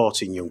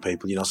supporting young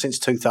people. Since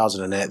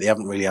 2008, they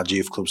haven't really had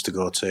youth clubs to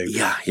go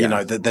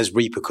to. There's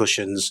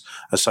repercussions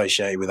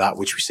associated with that,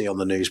 which we see on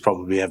the news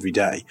probably every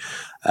day.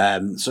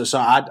 So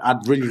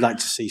I'd really like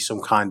to see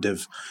some kind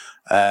of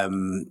I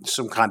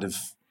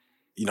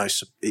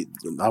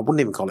wouldn't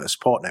even call it a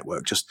support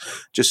network,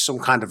 just some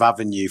kind of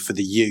avenue for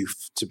the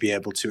youth to be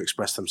able to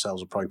express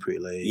themselves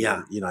appropriately.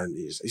 Yeah.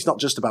 It's not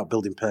just about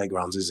building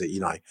playgrounds, is it?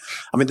 I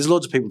mean, there's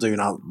loads of people doing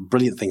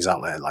brilliant things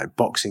out there, like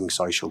boxing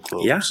social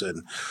clubs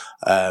and,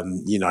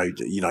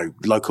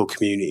 local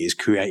communities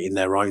creating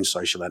their own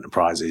social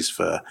enterprises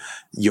for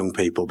young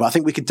people. But I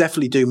think we could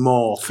definitely do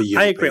more for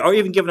young people. I agree. Or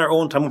even giving our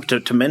own time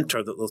to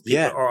mentor those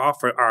people or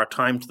offer our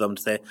time to them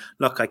to say,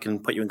 look, I can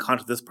put you in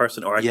contact with this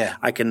person, or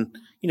I can,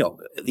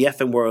 the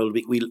FM world,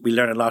 we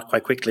learn a lot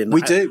quite quickly. And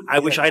we do. I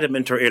wish I had a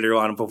mentor earlier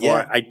on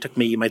before. It took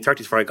me in my 30s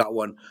before I got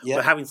one. Yeah.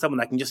 But having someone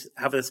that can just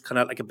have this kind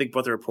of like a big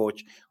brother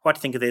approach, what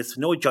to think of this,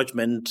 no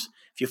judgment.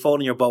 If you fall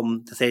on your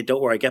bum, to say,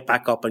 don't worry, get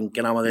back up and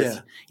get on with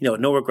this.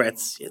 No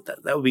regrets.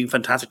 That would be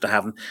fantastic to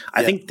have. And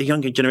I think the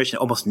younger generation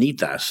almost need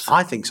that.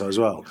 I think so as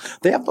well.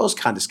 They have those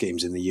kind of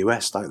schemes in the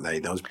US, don't they?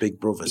 Those big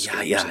brother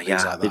schemes.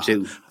 Yeah, they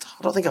do.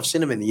 I don't think I've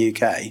seen them in the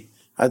UK.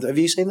 Have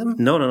you seen them?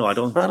 No, I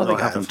don't. I don't think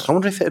I haven't. I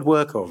wonder if it'd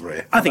work over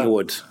here. I think it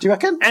would. Do you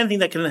reckon? Anything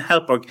that can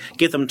help or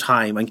give them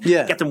time and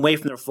get them away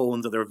from their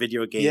phones or their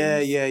video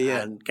games.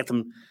 Yeah. And get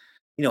them,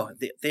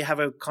 they have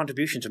a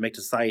contribution to make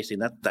to society,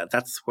 and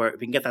that's where if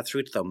we can get that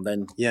through to them,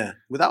 then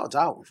without a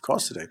doubt, of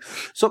course they do.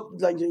 So,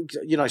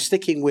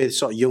 sticking with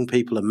sort of young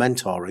people and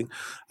mentoring.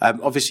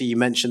 Obviously, you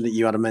mentioned that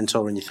you had a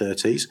mentor in your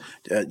 30s.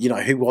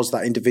 Who was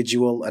that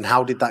individual, and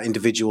how did that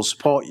individual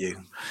support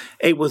you?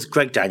 It was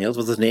Greg Daniels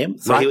was his name.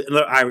 So he was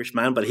another Irish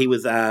man, but he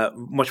was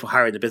much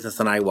higher in the business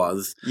than I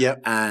was. Yeah,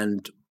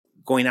 and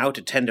going out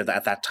to tender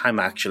at that time,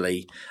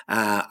 actually,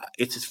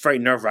 it's a very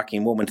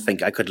nerve-wracking moment to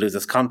think I could lose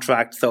this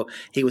contract. So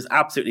he was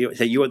absolutely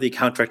say, "You are the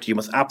account director. You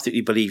must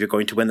absolutely believe you're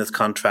going to win this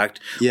contract."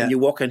 Yeah. When you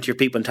walk into your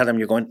people and tell them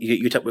we're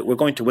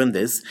going to win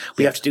this,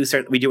 we have to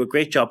do we do a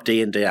great job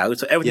day in, day out.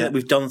 So everything that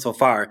we've done so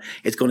far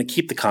is going to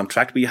keep the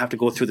contract, but you have to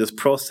go through this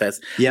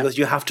process because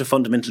you have to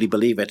fundamentally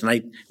believe it. And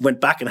I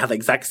went back and had the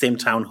exact same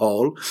town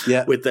hall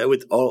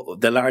with all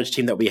the large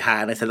team that we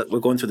had. And I said, "Look, we're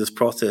going through this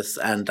process,"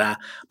 and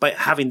by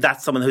having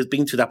that someone who's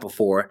been through that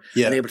before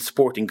and able to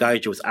support and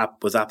guide you was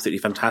absolutely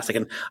fantastic.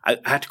 And I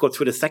had to go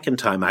through it a second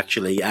time,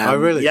 actually. Oh,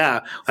 really? Yeah.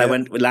 I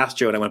went last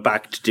year and I went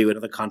back to do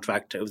another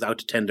contract. It was out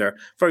to tender.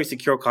 Very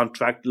secure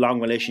contract,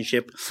 long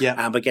relationship.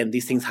 Yeah. But again,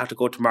 these things have to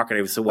go to market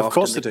every so often. Of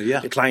course they do,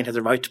 The client has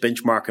a right to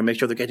benchmark and make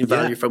sure they're getting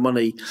value for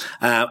money.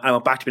 I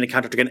went back to being a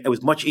contractor again. It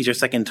was much easier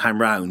second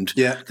time round.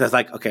 Yeah. Because I was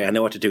like, okay, I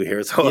know what to do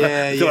here. So,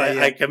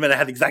 I came in, I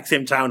had the exact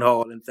same town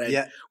hall and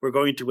said, we're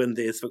going to win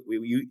this.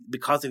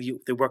 Because of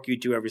the work you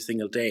do every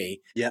single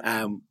day,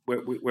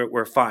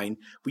 we're fine.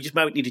 We just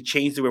might need to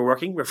change the way we're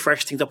working,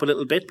 refresh things up a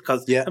little bit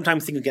because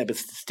sometimes things get a bit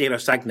stale or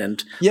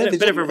stagnant. Yeah, a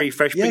bit of a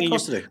refresh. Bring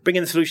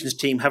in the solutions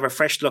team, have a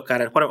fresh look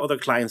at it. What are other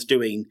clients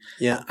doing?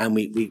 Yeah, and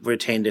we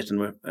retained it and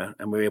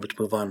we're able to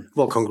move on.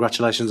 Well,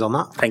 congratulations on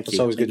that. Thank you. That's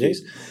always good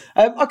news.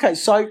 Okay,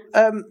 so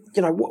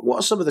what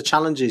are some of the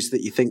challenges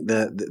that you think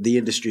the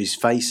industry is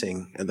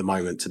facing at the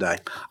moment today?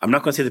 I'm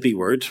not going to say the B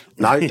word.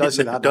 No, don't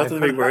say that. Don't say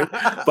the B word.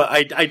 But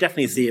I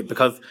definitely see it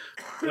because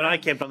when I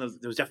came down,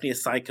 there was definitely a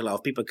cycle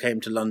of people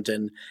came to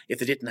London. If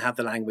they didn't have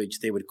the language,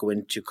 they would go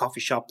into coffee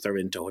shops or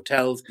into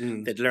hotels.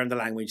 They'd learn the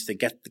language. They'd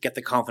get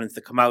the confidence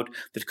to come out.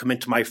 They'd come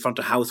into my front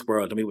of house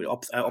world and we would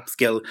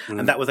upskill.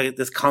 And that was like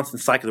this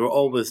constant cycle. They were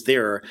always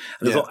there.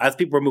 And as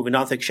people were moving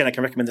on, like, Shane, I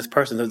can recommend this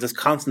person. There was this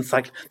constant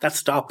cycle. That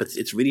stopped.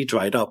 It's really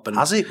dried up. And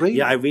has it really?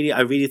 Yeah, I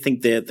really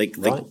think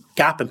the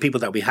gap in people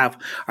that we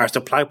have, our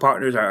supply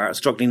partners are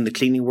struggling in the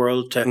cleaning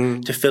world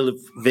to fill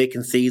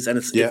vacancies. And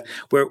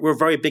we're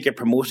very big at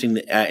promoting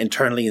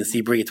internally in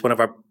CBRE. It's one of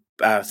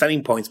our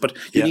selling points, but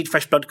you need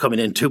fresh blood coming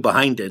in too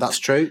behind it. That's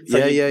true. So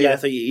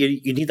So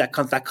you need that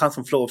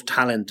constant flow of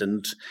talent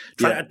and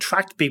try to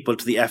attract people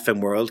to the FM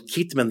world,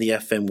 keep them in the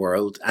FM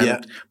world,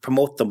 and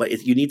promote them. But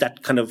you need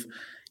that kind of,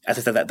 as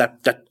I said,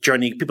 that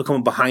journey, people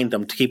coming behind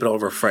them to keep it all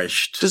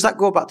refreshed. Does that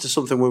go back to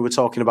something we were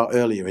talking about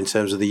earlier in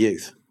terms of the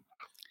youth?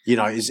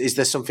 Is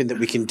there something that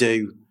we can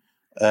do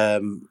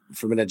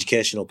from an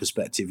educational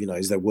perspective?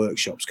 Is there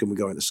workshops? Can we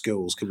go into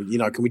schools? Can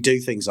we do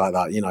things like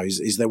that?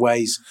 Is there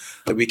ways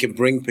that we can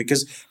bring,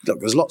 because look,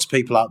 there's lots of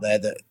people out there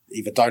that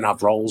either don't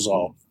have roles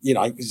or,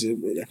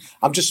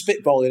 I'm just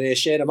spitballing here,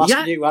 Shane. I'm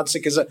asking you to answer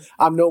because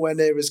I'm nowhere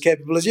near as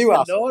capable as you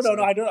are. No.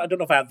 I don't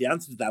know if I have the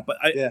answer to that. But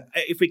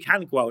if we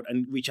can go out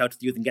and reach out to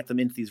the youth and get them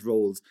into these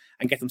roles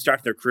and get them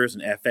starting their careers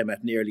in FM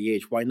at an early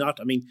age, why not?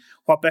 I mean,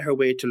 what better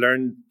way to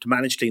learn to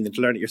manage clean than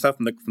to learn it yourself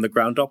from the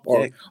ground up,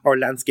 or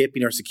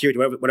landscaping or security,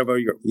 whatever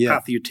your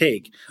path you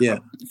take. Yeah,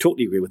 I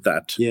totally agree with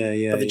that.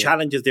 But the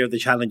challenge is there. The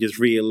challenge is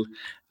real.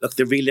 Look,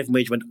 the real living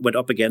wage went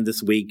up again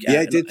this week.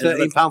 Yeah, it did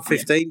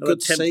 £13.15. Good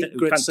to see.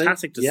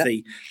 Fantastic to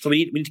see. So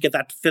we need to get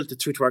that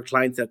filtered through to our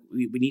clients, that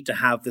we need to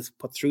have this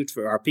put through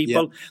for our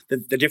people. The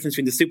difference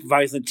between the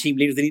supervisors and the team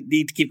leaders, they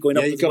need to keep going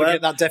up as well. You've got to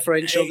get that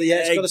differential.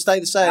 It's got to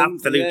stay the same.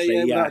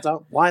 Absolutely,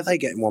 Why are they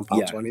getting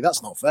 £1.20?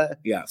 That's not fair.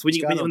 Yeah, so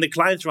when the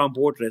clients are on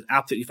board with it, it's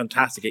absolutely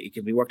fantastic. It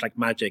can be worked like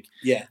magic.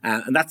 Yeah.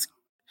 And that's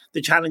the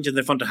challenge in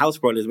the front of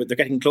house world, is they're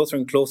getting closer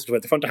and closer to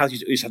it. The front of house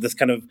used to have this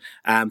kind of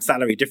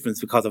salary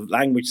difference because of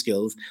language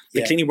skills.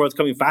 The cleaning world's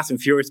coming fast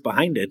and furious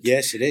behind it.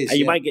 Yes, it is. And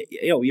you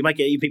might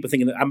get people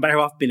thinking, I'm better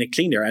off being a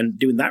cleaner and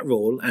doing that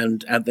role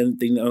and then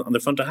being on the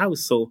front of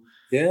house. So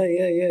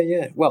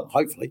yeah. Well,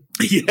 hopefully,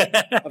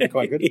 that'd be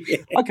quite good.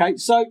 Okay,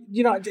 so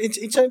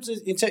in terms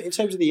of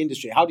the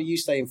industry, how do you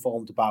stay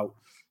informed about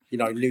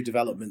new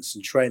developments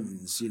and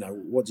trends?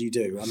 What do you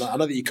do? I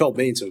know that you called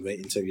me into a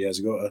meeting 2 years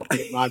ago to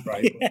pick my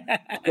brain.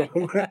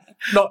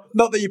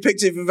 Not that you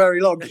picked it for very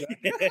long.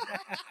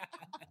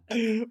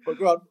 But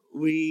go on.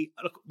 We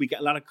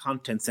get a lot of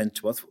content sent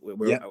to us.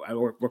 I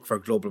work for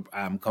a global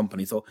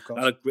company, so a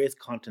lot of great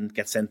content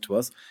gets sent to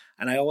us.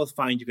 And I always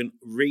find you can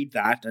read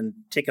that and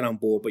take it on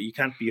board, but you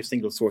can't be a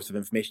single source of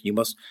information. You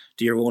must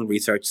do your own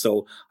research.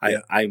 So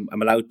I'm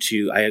allowed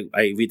to. I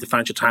read the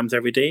Financial Times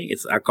every day.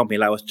 It's our company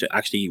allows us to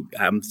actually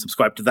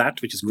subscribe to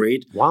that, which is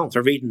great. Wow! So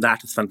reading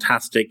that is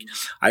fantastic.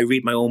 I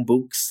read my own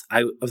books.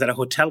 I was at a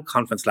hotel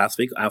conference last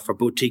week for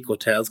boutique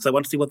hotels because I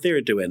want to see what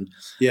they're doing.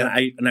 Yeah,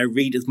 and I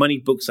read as many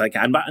books as I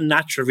can. I'm not a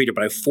natural reader,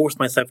 but I force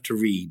myself to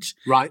read.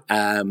 Right.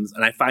 And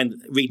I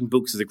find reading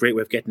books is a great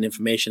way of getting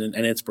information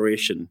and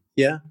inspiration.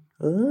 Yeah.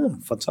 Oh,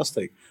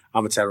 fantastic.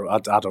 I'm a terrible. I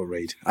don't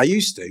read. I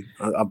used to,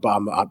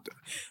 but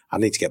I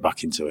need to get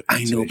back into it.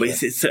 I know, but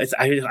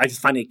I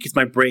just find it keeps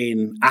my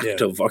brain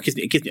active. Or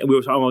we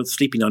were talking about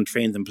sleeping on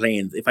trains and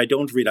planes. If I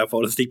don't read, I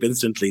fall asleep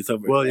instantly. So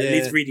at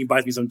least reading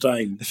buys me some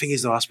time. The thing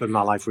is, though, I spend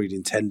my life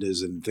reading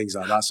tenders and things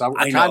like that. So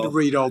I kind of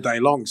read all day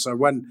long. So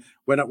when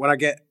I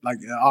get like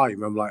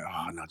I'm like,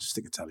 no, just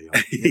stick a telly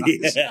on. Do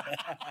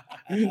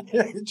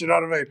you know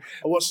what I mean?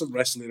 I watch some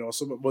wrestling or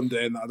something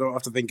mundane that I don't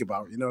have to think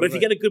about. But if you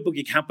get a good book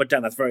you can't put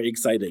down, that's very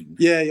exciting.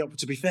 Yeah. But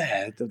to be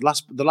fair, the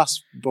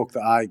last book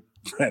that I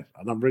read,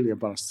 and I'm really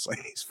embarrassed to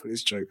say this, but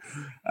it's true,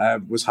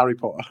 was Harry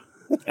Potter.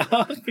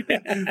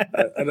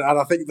 and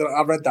I think that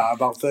I read that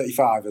about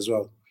 35 as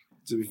well,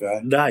 to be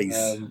fair. Nice.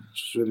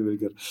 It's really, really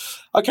good.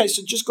 Okay,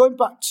 so just going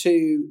back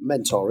to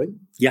mentoring.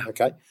 Yeah.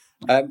 Okay.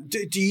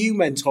 Do you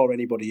mentor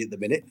anybody at the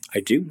minute? I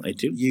do.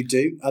 You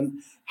do?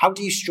 And how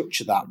do you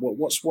structure that?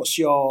 What's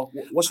your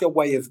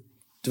way of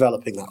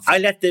developing that? I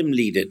let them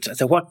lead it.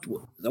 So what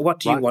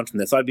do you want from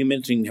this? So I've been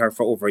mentoring her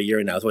for over a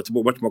year now, so it's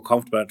much more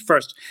comfortable. At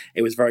first,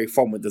 it was very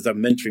fun with there's a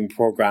mentoring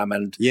program,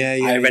 and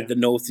I read the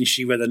notes and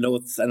she read the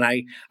notes, and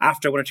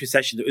after one or two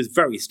sessions, it was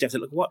very stiff. I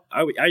said, look, what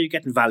are you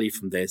getting value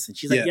from this? And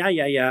she's like,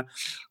 yeah.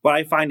 What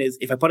I find is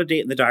if I put a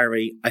date in the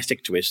diary, I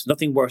stick to it.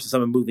 Nothing worse than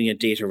someone moving a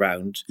date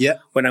around. Yeah.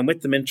 When I'm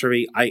with the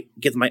mentoree, I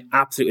give them my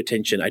absolute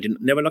attention. I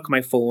never look at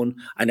my phone.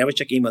 I never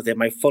check emails. They have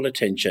my full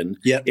attention.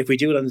 Yeah. If we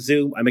do it on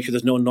Zoom, I make sure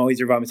there's no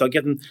noise around me. So I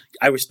give them.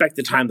 I respect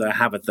the time that I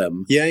have with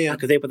them. Yeah.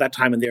 Because they put that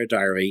time in their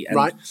diary. And,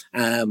 right.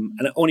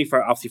 And only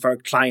for a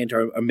client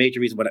or a major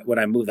reason when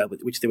I move that,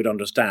 which they would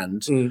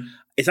understand. Mm.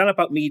 It's not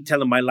about me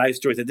telling my life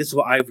stories. That this is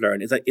what I've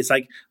learned. It's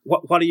like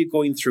what are you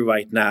going through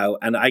right now?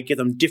 And I give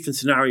them different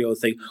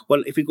scenarios. Like,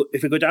 well, if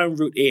we go down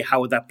route A,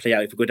 how would that play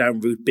out? If we go down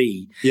route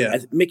B,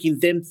 making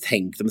them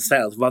think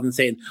themselves rather than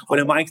saying, well,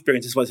 in my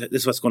experience, this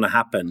is what's going to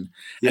happen.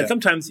 Yeah. And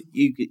sometimes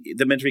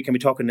the mentoree can be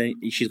talking,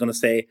 and she's going to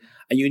say,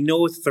 and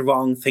it's the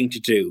wrong thing to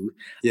do,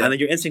 and then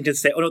your instinct is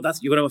to say, oh no,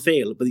 you're going to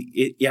fail, but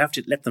you have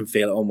to let them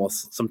fail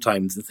almost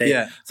sometimes and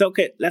say, so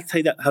okay, let's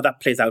say how that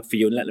plays out for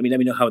you, and let me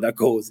know how that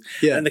goes.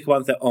 Yeah. And they come on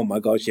and say, oh my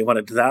gosh, you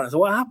wanted to do that. So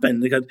what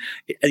happened? And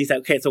he said,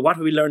 okay, so what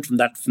have we learned from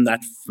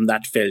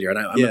that failure? And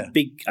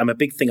I'm a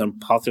big thing on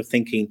positive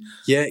thinking.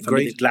 Yeah,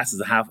 great. The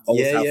glasses I have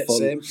always have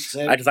full.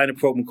 Same. I designed a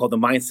program called the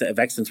Mindset of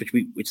Excellence, which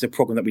is a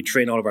program that we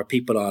train all of our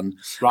people on.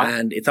 Right.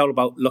 And it's all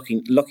about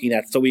looking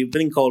at. So we've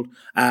been called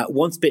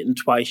Once Bitten,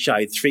 Twice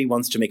Shy, 3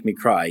 Wants to Make Me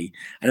Cry.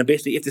 And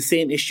basically, if the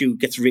same issue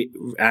gets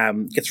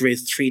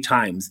raised 3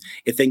 times,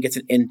 it then gets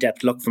an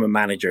in-depth look from a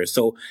manager.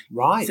 So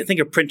I think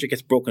a printer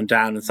gets broken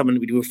down, and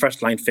we do a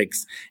first line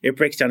fix. It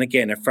breaks down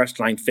again, a first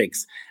line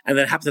fix, and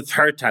then it happens a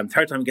third time.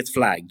 Third time it gets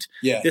flagged.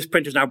 Yeah. This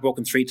printer's now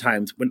broken 3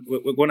 times.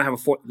 We're going to have a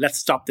fourth. Let's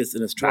stop this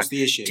in its tracks. What's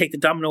the issue? Take the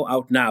domino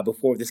out now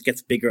before this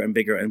gets bigger and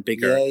bigger and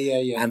bigger.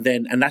 Yeah.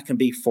 And that can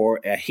be for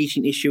a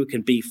heating issue. It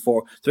can be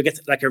so it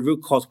gets like a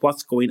root cause.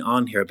 What's going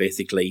on here,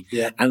 basically?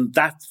 Yeah. And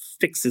that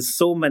fixes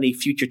so many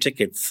future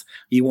tickets.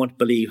 You won't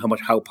believe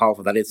how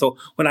powerful that is. So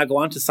when I go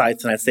onto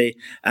sites and I say,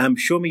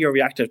 show me your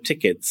reactive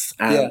tickets,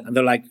 and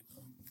they're like,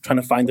 trying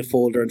to find the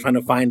folder and trying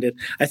to find it.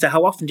 I said,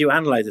 how often do you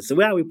analyze it? So,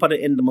 well, we put it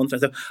in the month. I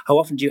said, how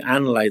often do you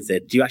analyze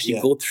it? Do you actually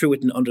go through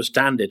it and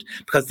understand it?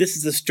 Because this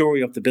is the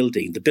story of the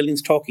building. The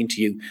building's talking to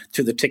you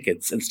through the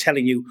tickets and it's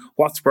telling you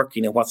what's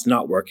working and what's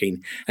not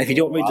working. And if you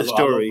don't read the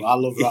story... I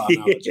love that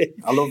analogy.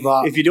 I love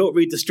that. If you don't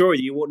read the story,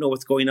 you won't know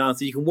what's going on.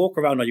 So you can walk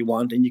around all you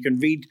want and you can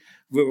read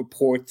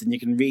reports and you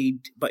can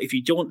read... But if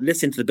you don't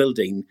listen to the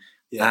building...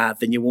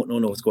 then you won't know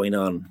what's going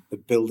on. The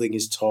building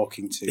is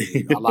talking to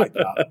you. I like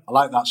that. I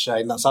like that,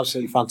 Shane. That's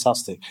absolutely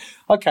fantastic.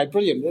 Okay,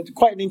 brilliant.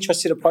 Quite an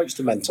interesting approach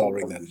to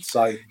mentoring then.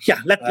 So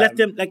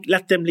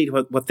let them lead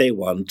what they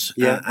want,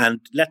 and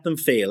let them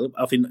fail.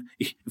 I mean,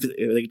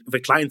 if a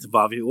client's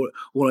involved, you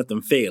won't let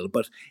them fail.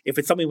 But if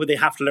it's something where they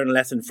have to learn a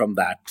lesson from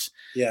that,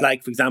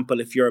 like for example,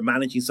 if you're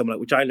managing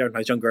someone, which I learned when I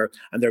was younger,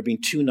 and they're being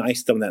too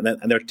nice to them,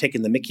 and they're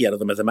taking the mickey out of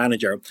them as a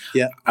manager,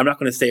 I'm not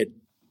going to say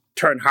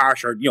turn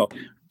harsh or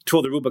throw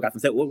the rule book at them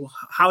and say, well,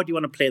 how do you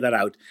want to play that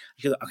out?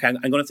 Goes, okay,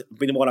 I'm going to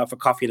bring them all out for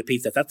coffee and a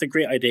pizza. That's a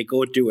great idea.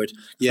 Go do it.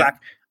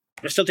 Back,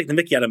 they're still taking the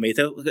mickey out of me.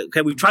 So,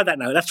 okay, we've tried that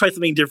now. Let's try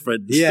something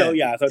different.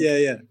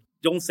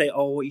 Don't say,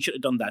 oh, you should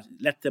have done that.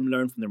 Let them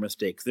learn from their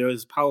mistakes. They're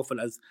as powerful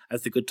as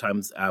the good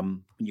times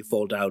when you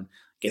fall down.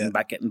 Getting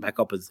back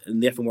up is in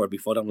the effing world. We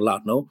fall down a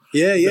lot, no?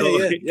 Yeah.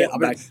 I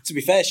mean, to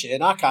be fair,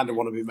 Shane, I kind of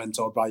want to be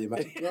mentored by you,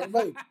 mate. You know what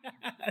I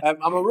mean?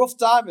 I'm a rough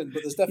diamond,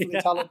 but there's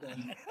definitely talent there.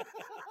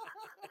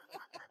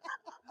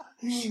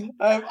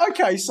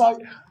 Okay, so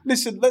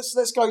listen,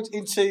 let's go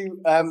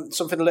into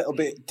something a little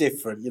bit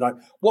different.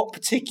 What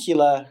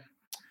particular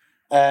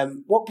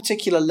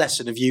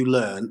lesson have you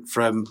learned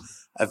from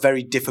a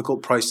very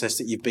difficult process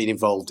that you've been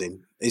involved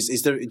in?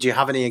 Is there? Do you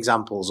have any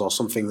examples or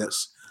something that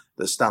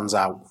stands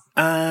out?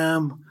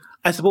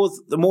 I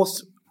suppose the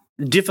most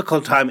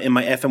difficult time in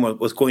my FM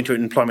was going to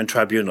an employment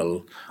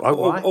tribunal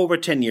over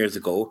 10 years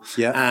ago.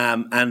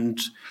 And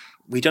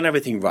we'd done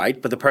everything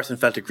right, but the person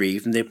felt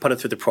aggrieved and they put it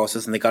through the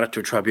process and they got it to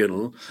a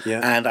tribunal.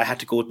 And I had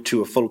to go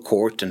to a full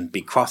court and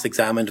be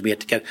cross-examined.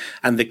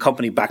 And the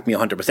company backed me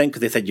 100%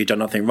 because they said, you've done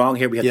nothing wrong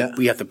here.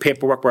 We have the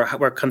paperwork.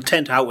 We're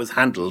content how it was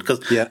handled because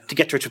to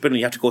get to a tribunal,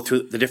 you have to go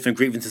through the different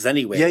grievances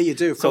anyway. Yeah, you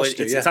do. Of course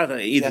it's not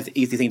an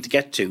easy thing to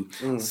get to.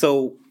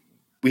 So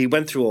we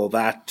went through all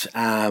that.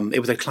 It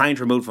was a client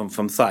removed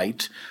from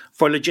site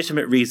for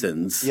legitimate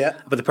reasons.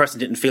 But the person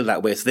didn't feel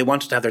that way. So they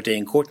wanted to have their day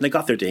in court and they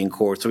got their day in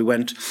court. So we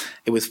went,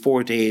 it was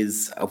 4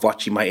 days of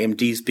watching my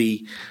MDs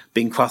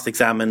being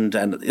cross-examined.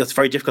 And it was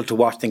very difficult to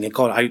watch thinking,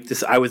 God,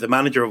 I was the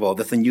manager of all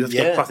this and you have to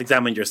get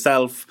cross-examined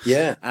yourself.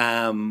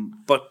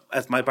 But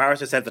as my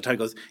barrister said at the time, he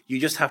goes, you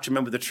just have to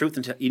remember the truth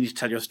and you need to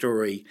tell your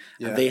story.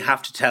 And they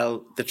have to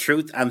tell the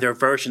truth and their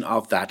version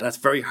of that. And that's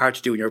very hard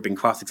to do when you're being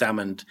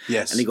cross-examined.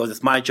 And he goes,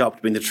 it's my job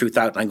to bring the truth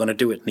out and I'm going to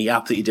do it. And he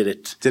absolutely did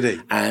it. Did he?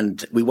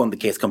 And we won the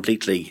case completely.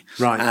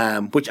 Right.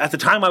 Which at the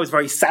time I was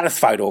very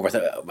satisfied over.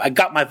 I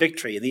got my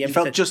victory. And the MD you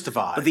felt said,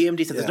 justified. But the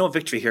MD said, there's no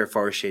victory here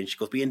for us, Shane. She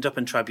goes, we ended up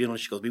in tribunal.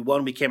 She goes, we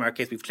won, we came our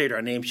case, we've cleared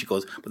our name. She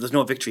goes, but there's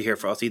no victory here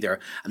for us either.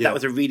 And that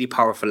was a really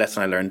powerful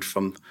lesson I learned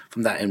from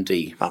that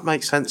MD. That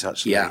makes sense,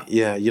 actually.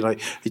 Yeah.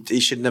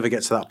 You should never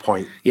get to that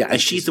point. Yeah, and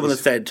she's the one that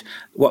said,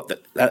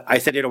 I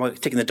said,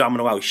 taking the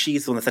domino out.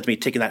 She's the one that said to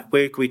me,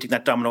 where can we take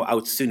that domino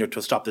out sooner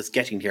to stop this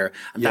getting here?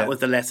 And that was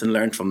the lesson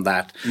learned from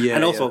that.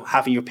 And also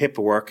having your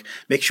paperwork,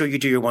 make sure you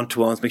do your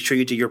one-to-ones, make sure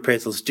you do your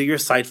appraisals, do your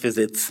site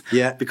visits.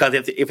 Because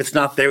if it's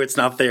not there, it's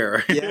not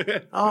there.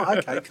 Oh,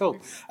 okay, cool.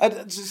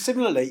 And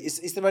similarly,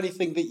 is there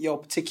anything that you're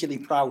particularly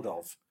proud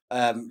of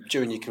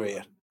during your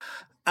career?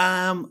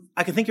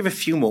 I can think of a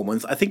few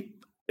moments. I think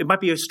it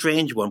might be a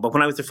strange one, but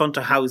when I was in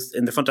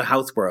the front of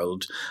house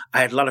world, I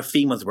had a lot of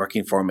females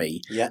working for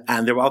me.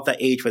 And they were of that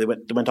age where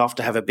they went off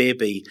to have a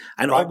baby.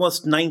 And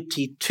almost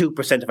 92%,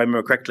 if I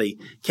remember correctly,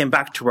 came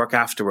back to work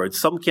afterwards.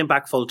 Some came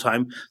back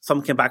full-time,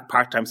 some came back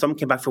part-time, some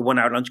came back for 1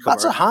 hour lunch cover.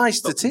 That's a high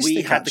statistic,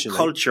 we had the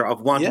culture of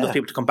wanting those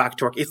people to come back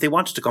to work if they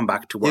wanted to come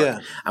back to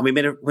work. And we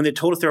when they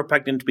told us they were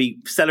pregnant, we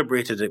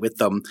celebrated it with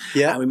them.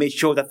 And we made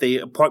sure that the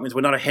appointments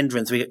were not a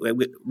hindrance. We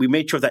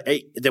made sure that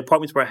the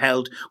appointments were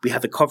held. We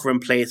had the cover in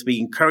place. We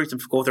encouraged them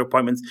to go to their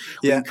appointments.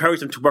 We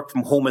encouraged them to work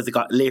from home as they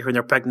got later in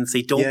their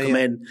pregnancy. Don't come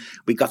in.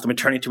 We got them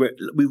maternity work.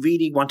 We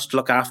really wanted to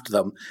look after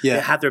them. They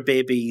had their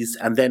babies,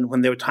 and then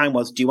when their time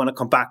was, do you want to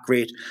come back?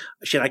 Great.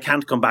 Shit, I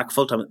can't come back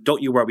full time.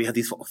 Don't you worry. We had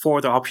these 4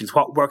 other options.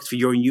 What works for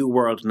your new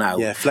world now?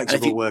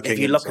 Flexible working. If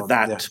you look at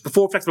that,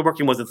 before flexible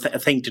working was a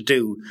thing to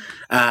do.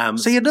 So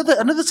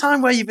another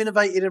time where you've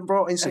innovated and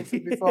brought in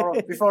something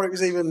before it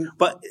was even.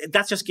 But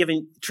that's just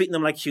treating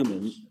them like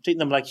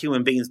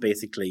human beings,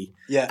 basically.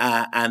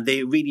 And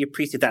they really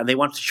appreciate that, and they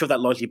want to show that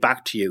loyalty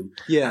back to you.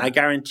 And I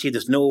guarantee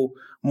there's no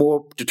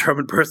more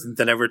determined person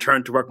than a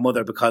return to work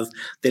mother because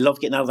they love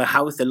getting out of the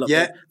house. They love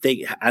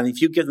and if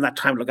you give them that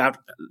time to look out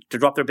to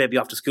drop their baby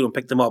off to school and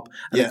pick them up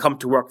and they come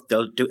to work,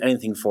 they'll do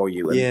anything for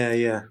you.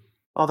 And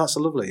Oh, that's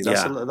lovely.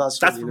 That's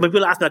when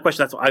people ask me that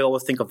question, that's what I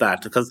always think of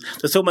that because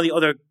there's so many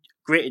other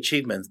great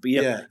achievements. But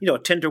you know,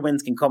 Tinder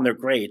wins can come, they're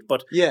great.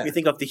 But if you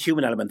think of the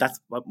human element, that's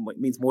what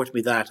means more to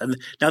me. That, and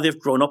now they've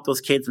grown up,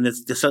 those kids, and they're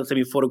still sending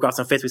me photographs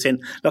on Facebook saying,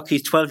 "Look,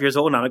 he's 12 years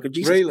old now." I go,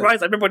 Jesus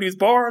Christ, I remember when he was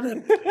born.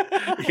 And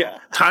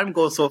time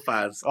goes so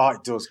fast. Oh,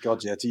 it does.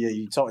 God, yeah.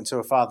 You're talking to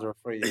a father of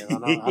three.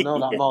 I know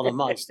that more than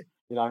most.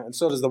 You know, and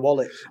so does the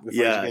wallet.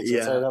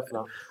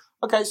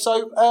 Okay,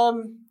 so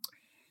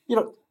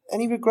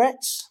any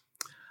regrets?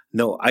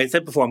 No, I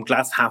said before, I'm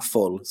glass half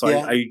full. So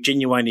I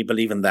genuinely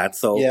believe in that.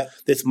 So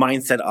this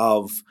mindset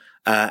of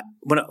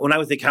when I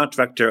was the account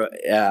director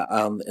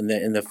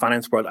in the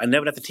finance world, I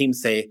never let the team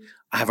say,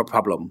 I have a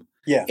problem.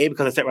 A,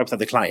 because I sat right beside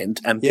the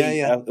client, and B,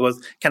 it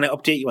was, can I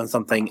update you on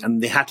something?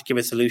 And they had to give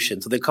a solution.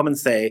 So they come and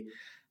say,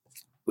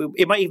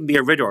 it might even be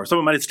a ridder.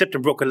 Someone might have slipped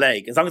and broke a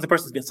leg. As long as the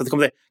person's been, so they come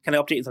and say, can I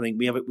update you on something?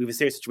 We have a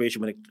serious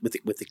situation with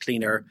the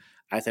cleaner.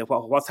 I say,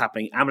 what's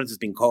happening? Ambulance has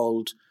been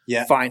called.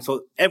 Fine.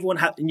 So everyone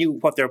knew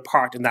what their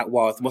part in that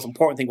was. The most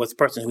important thing was the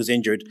person who's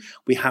injured.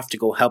 We have to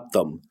go help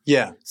them.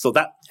 So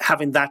that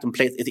having that in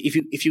place,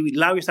 if you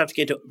allow yourself to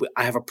get into,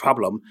 I have a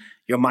problem,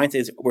 your mind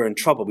says, we're in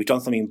trouble, we've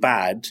done something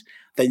bad,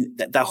 then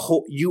that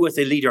whole, you as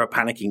a leader are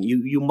panicking.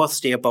 You must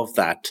stay above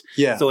that.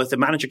 So as the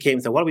manager came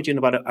and said, what are we doing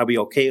about it? Are we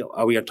okay?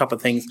 Are we on top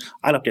of things?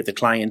 I'll update the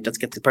client. Let's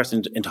get the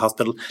person into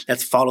hospital.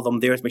 Let's follow them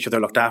there. Let's make sure they're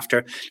looked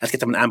after. Let's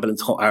get them an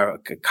ambulance or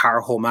a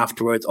car home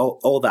afterwards.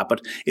 All that. But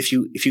if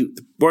you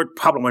the word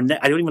problem, I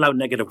don't even allow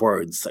negative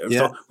words. So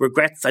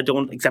regrets, I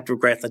don't accept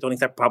regrets. I don't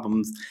accept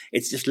problems.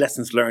 It's just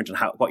lessons learned and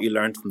what you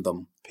learned from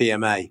them.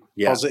 PMA,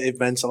 positive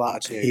mental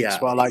attitude.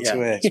 That's what I like to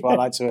hear. It's what I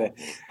like to hear.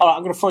 All right,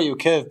 I'm going to throw you a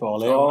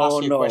curveball here. I'm going to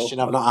ask you a question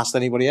I've not asked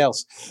anybody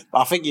else,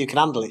 but I think you can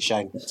handle it,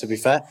 Shane, to be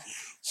fair.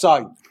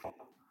 So,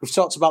 we've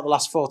talked about the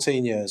last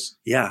 14 years.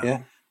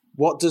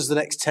 What does the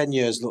next 10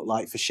 years look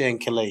like for Shane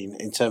Killeen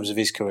in terms of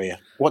his career?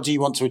 What do you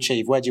want to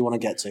achieve? Where do you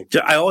want to get to?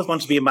 I always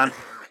want to be a man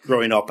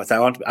growing up.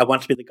 I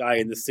want to be the guy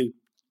in the suit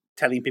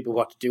telling people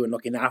what to do and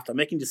looking after,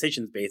 making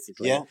decisions,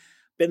 basically.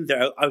 Been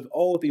there. I've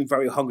always been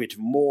very hungry to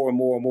more and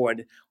more and more.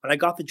 And when I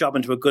got the job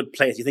into a good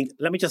place, you think,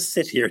 let me just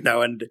sit here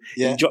now and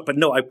enjoy. But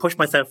no, I pushed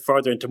myself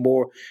further into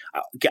more,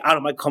 get out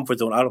of my comfort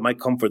zone. And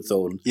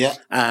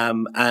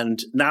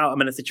now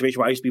I'm in a situation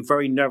where I used to be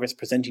very nervous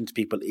presenting to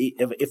people.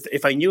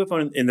 If I knew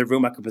everyone in the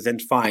room, I could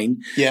present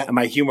fine, and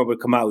my humor would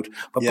come out.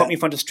 But put me in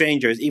front of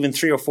strangers, even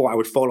 3 or 4, I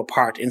would fall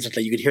apart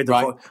instantly. You could hear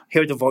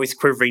the voice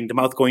quivering, the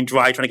mouth going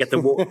dry, trying to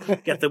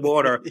get the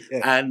water.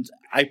 And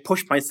I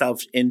pushed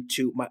myself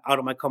out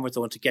of my comfort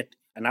zone to get,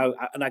 and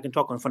I can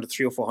talk in front of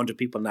 300 or 400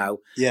 people now,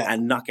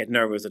 and not get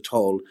nervous at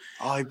all.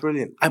 Oh,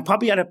 brilliant! I'm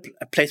probably at a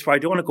place where I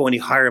don't want to go any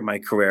higher in my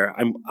career.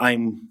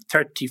 I'm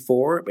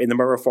 34 in the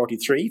mirror,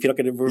 43. If you look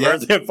at it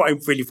reverse, I'm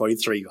really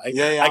 43.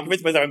 I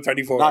convinced myself I'm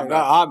 34.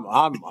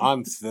 No,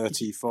 I'm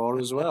 34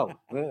 as well.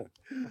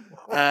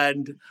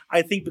 And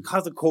I think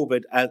because of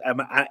COVID, I'm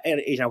at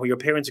an age now where your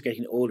parents are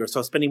getting older,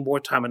 so spending more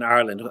time in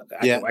Ireland,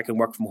 I can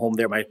work from home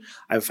there. I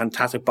have a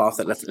fantastic boss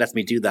that lets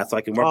me do that, so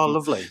I can work.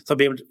 Lovely. So I'll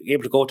be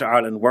able to go to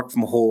Ireland, work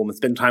from home, and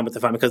spend time with the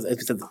family, because as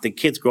I said, the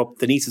kids grow up,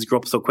 the nieces grow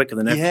up so quick, and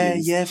the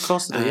nephews. Of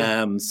course they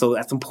do. So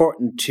that's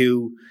important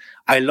to.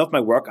 I love my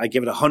work. I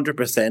give it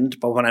 100%,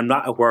 but when I'm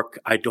not at work,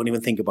 I don't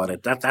even think about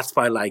it. That's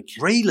why I like.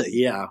 Really?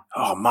 Yeah.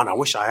 Oh man, I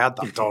wish I had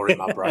that door in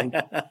my brain.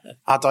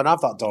 I don't have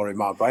that door in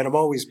my brain. I'm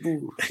always, a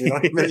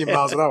million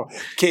miles an hour.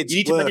 Kids,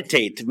 you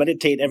need to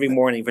meditate every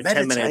morning for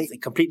 10 minutes.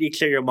 Completely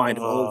clear your mind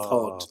of all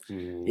thought.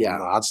 No,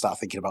 I'd start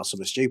thinking about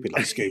something stupid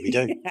like Scooby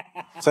Doo.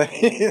 so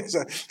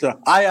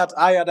I had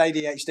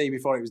ADHD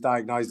before it was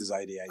diagnosed as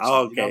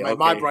ADHD.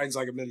 My brain's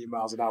like a million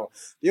miles an hour.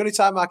 The only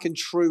time I can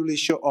truly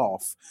shut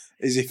off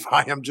is if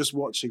I am just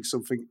watching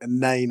something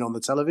inane on the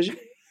television,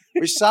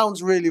 which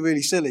sounds really,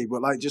 really silly, but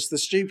like just the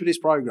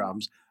stupidest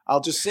programs,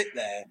 I'll just sit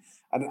there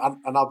and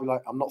I'll be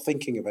like, I'm not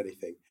thinking of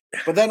anything.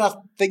 But then I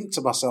think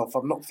to myself,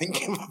 I'm not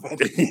thinking of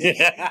anything.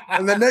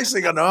 And the next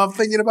thing I know, I'm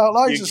thinking about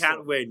loads of stuff.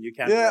 You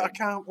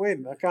can't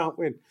win. I can't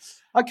win.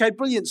 Okay,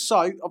 brilliant.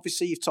 So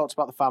obviously you've talked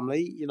about the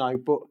family,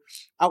 but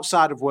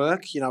outside of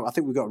work, I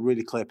think we've got a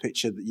really clear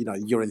picture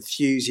that, your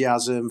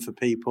enthusiasm for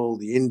people,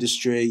 the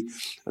industry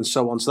and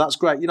so on. So that's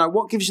great.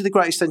 What gives you the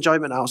greatest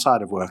enjoyment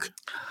outside of work?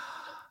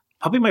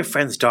 Probably my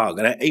friend's dog.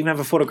 And I even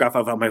have a photograph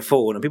of it on my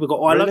phone. And people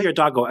go, I love your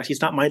dog. Go, actually,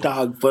 it's not my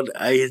dog, but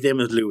his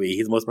name is Louis.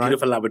 He's the most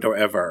beautiful Labrador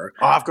ever.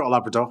 Oh, I've got a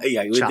Labrador.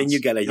 Yeah, then you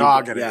get it.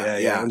 I get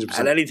it. Yeah, 100%.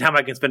 And any time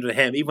I can spend with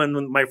him, even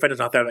when my friend is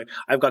not there, like,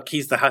 I've got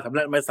keys to the house. I'm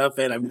letting myself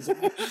in.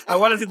 I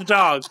want to see the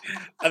dog.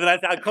 And then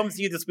I'll come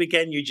see you this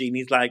weekend, Eugene.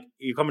 He's like,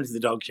 you're coming to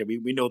the dog show.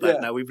 We know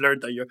that now. We've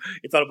learned that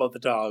it's all about the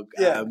dog.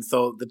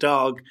 So the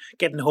dog,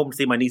 getting home to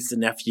see my nieces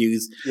and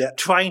nephews,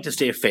 trying to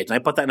stay fit. And I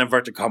put that in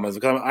inverted commas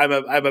because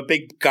I'm a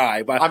big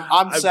guy. But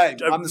I'm the same.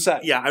 I'm the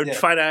same. Yeah, I'm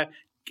trying to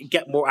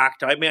get more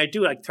active. I mean, I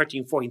do like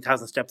 13,000,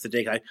 14,000 steps a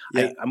day.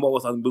 I'm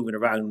always on moving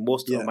around.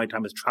 Most of my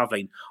time is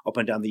traveling up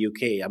and down the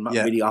UK. I'm not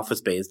really office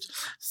based.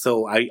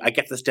 So I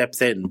get the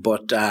steps in.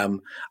 But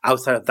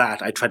outside of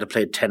that, I try to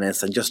play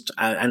tennis and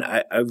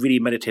I really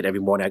meditate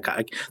every morning.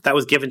 That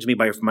was given to me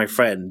by my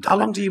friend. How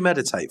long do you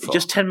meditate for?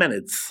 Just 10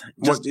 minutes.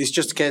 It's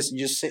just a case you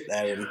just sit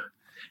there and...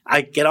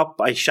 I get up,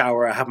 I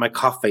shower, I have my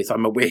coffee, so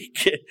I'm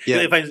awake.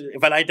 Yeah.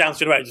 if I lie down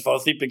straight away, I just fall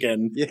asleep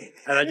again. Yeah.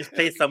 And I just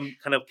play some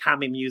kind of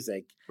calming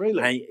music.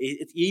 Really? And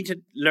you need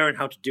to learn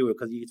how to do it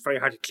because it's very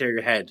hard to clear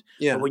your head.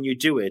 Yeah. But when you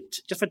do it,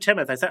 just for 10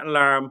 minutes, I set an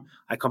alarm,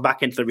 I come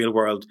back into the real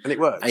world. And it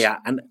works? Yeah.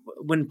 And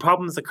when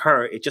problems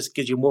occur, it just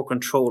gives you more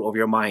control over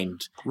your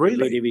mind. Really? It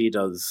really, really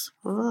does.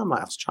 Oh, I might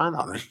have to try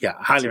that then. Yeah,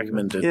 highly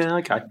recommended. Yeah,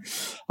 okay.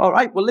 All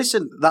right. Well,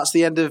 listen, that's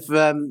the end of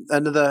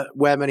another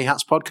Wear Many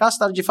Hats podcast.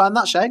 How did you find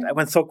that, Shane? I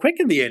went so quick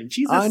in the end.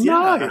 Jesus, I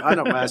know. Yeah. I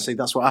know, Mercy.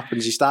 That's what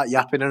happens. You start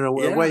yapping and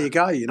away you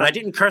go. You know? And I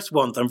didn't curse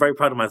once. I'm very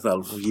proud of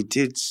myself. Well, you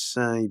did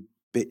say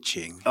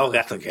bitching. Oh,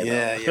 that's okay.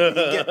 Yeah. You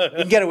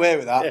can get away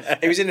with that. Yeah.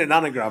 It was in an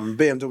anagram,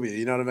 BMW,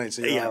 you know what I mean?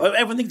 So well,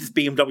 everyone thinks it's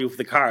BMW for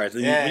the cars.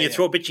 And when you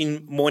throw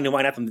bitching moaning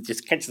wine at them, it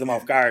just catches them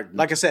off guard.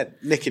 Like I said,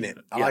 nicking it.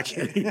 I like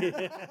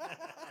it.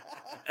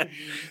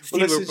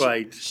 Steve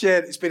Upright.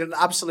 Shane, it's been an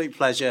absolute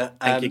pleasure.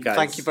 Thank you, guys.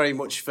 Thank you very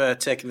much for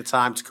taking the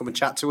time to come and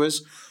chat to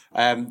us.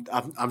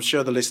 I'm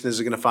sure the listeners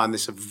are going to find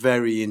this a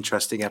very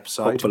interesting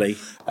episode. Hopefully.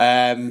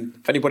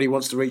 If anybody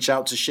wants to reach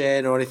out to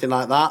Shane or anything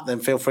like that, then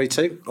feel free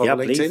to. Over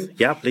LinkedIn. Please.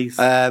 Yeah, please.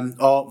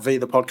 Or via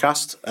the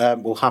podcast.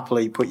 We'll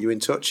happily put you in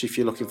touch if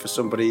you're looking for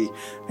somebody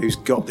who's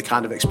got the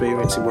kind of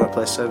experience in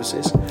workplace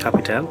services.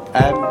 Happy to help.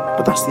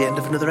 But that's the end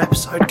of another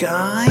episode,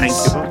 guys. Thank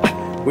you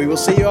much. We will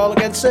see you all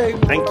again soon.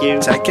 Thank you.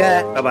 Take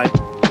care. Bye-bye.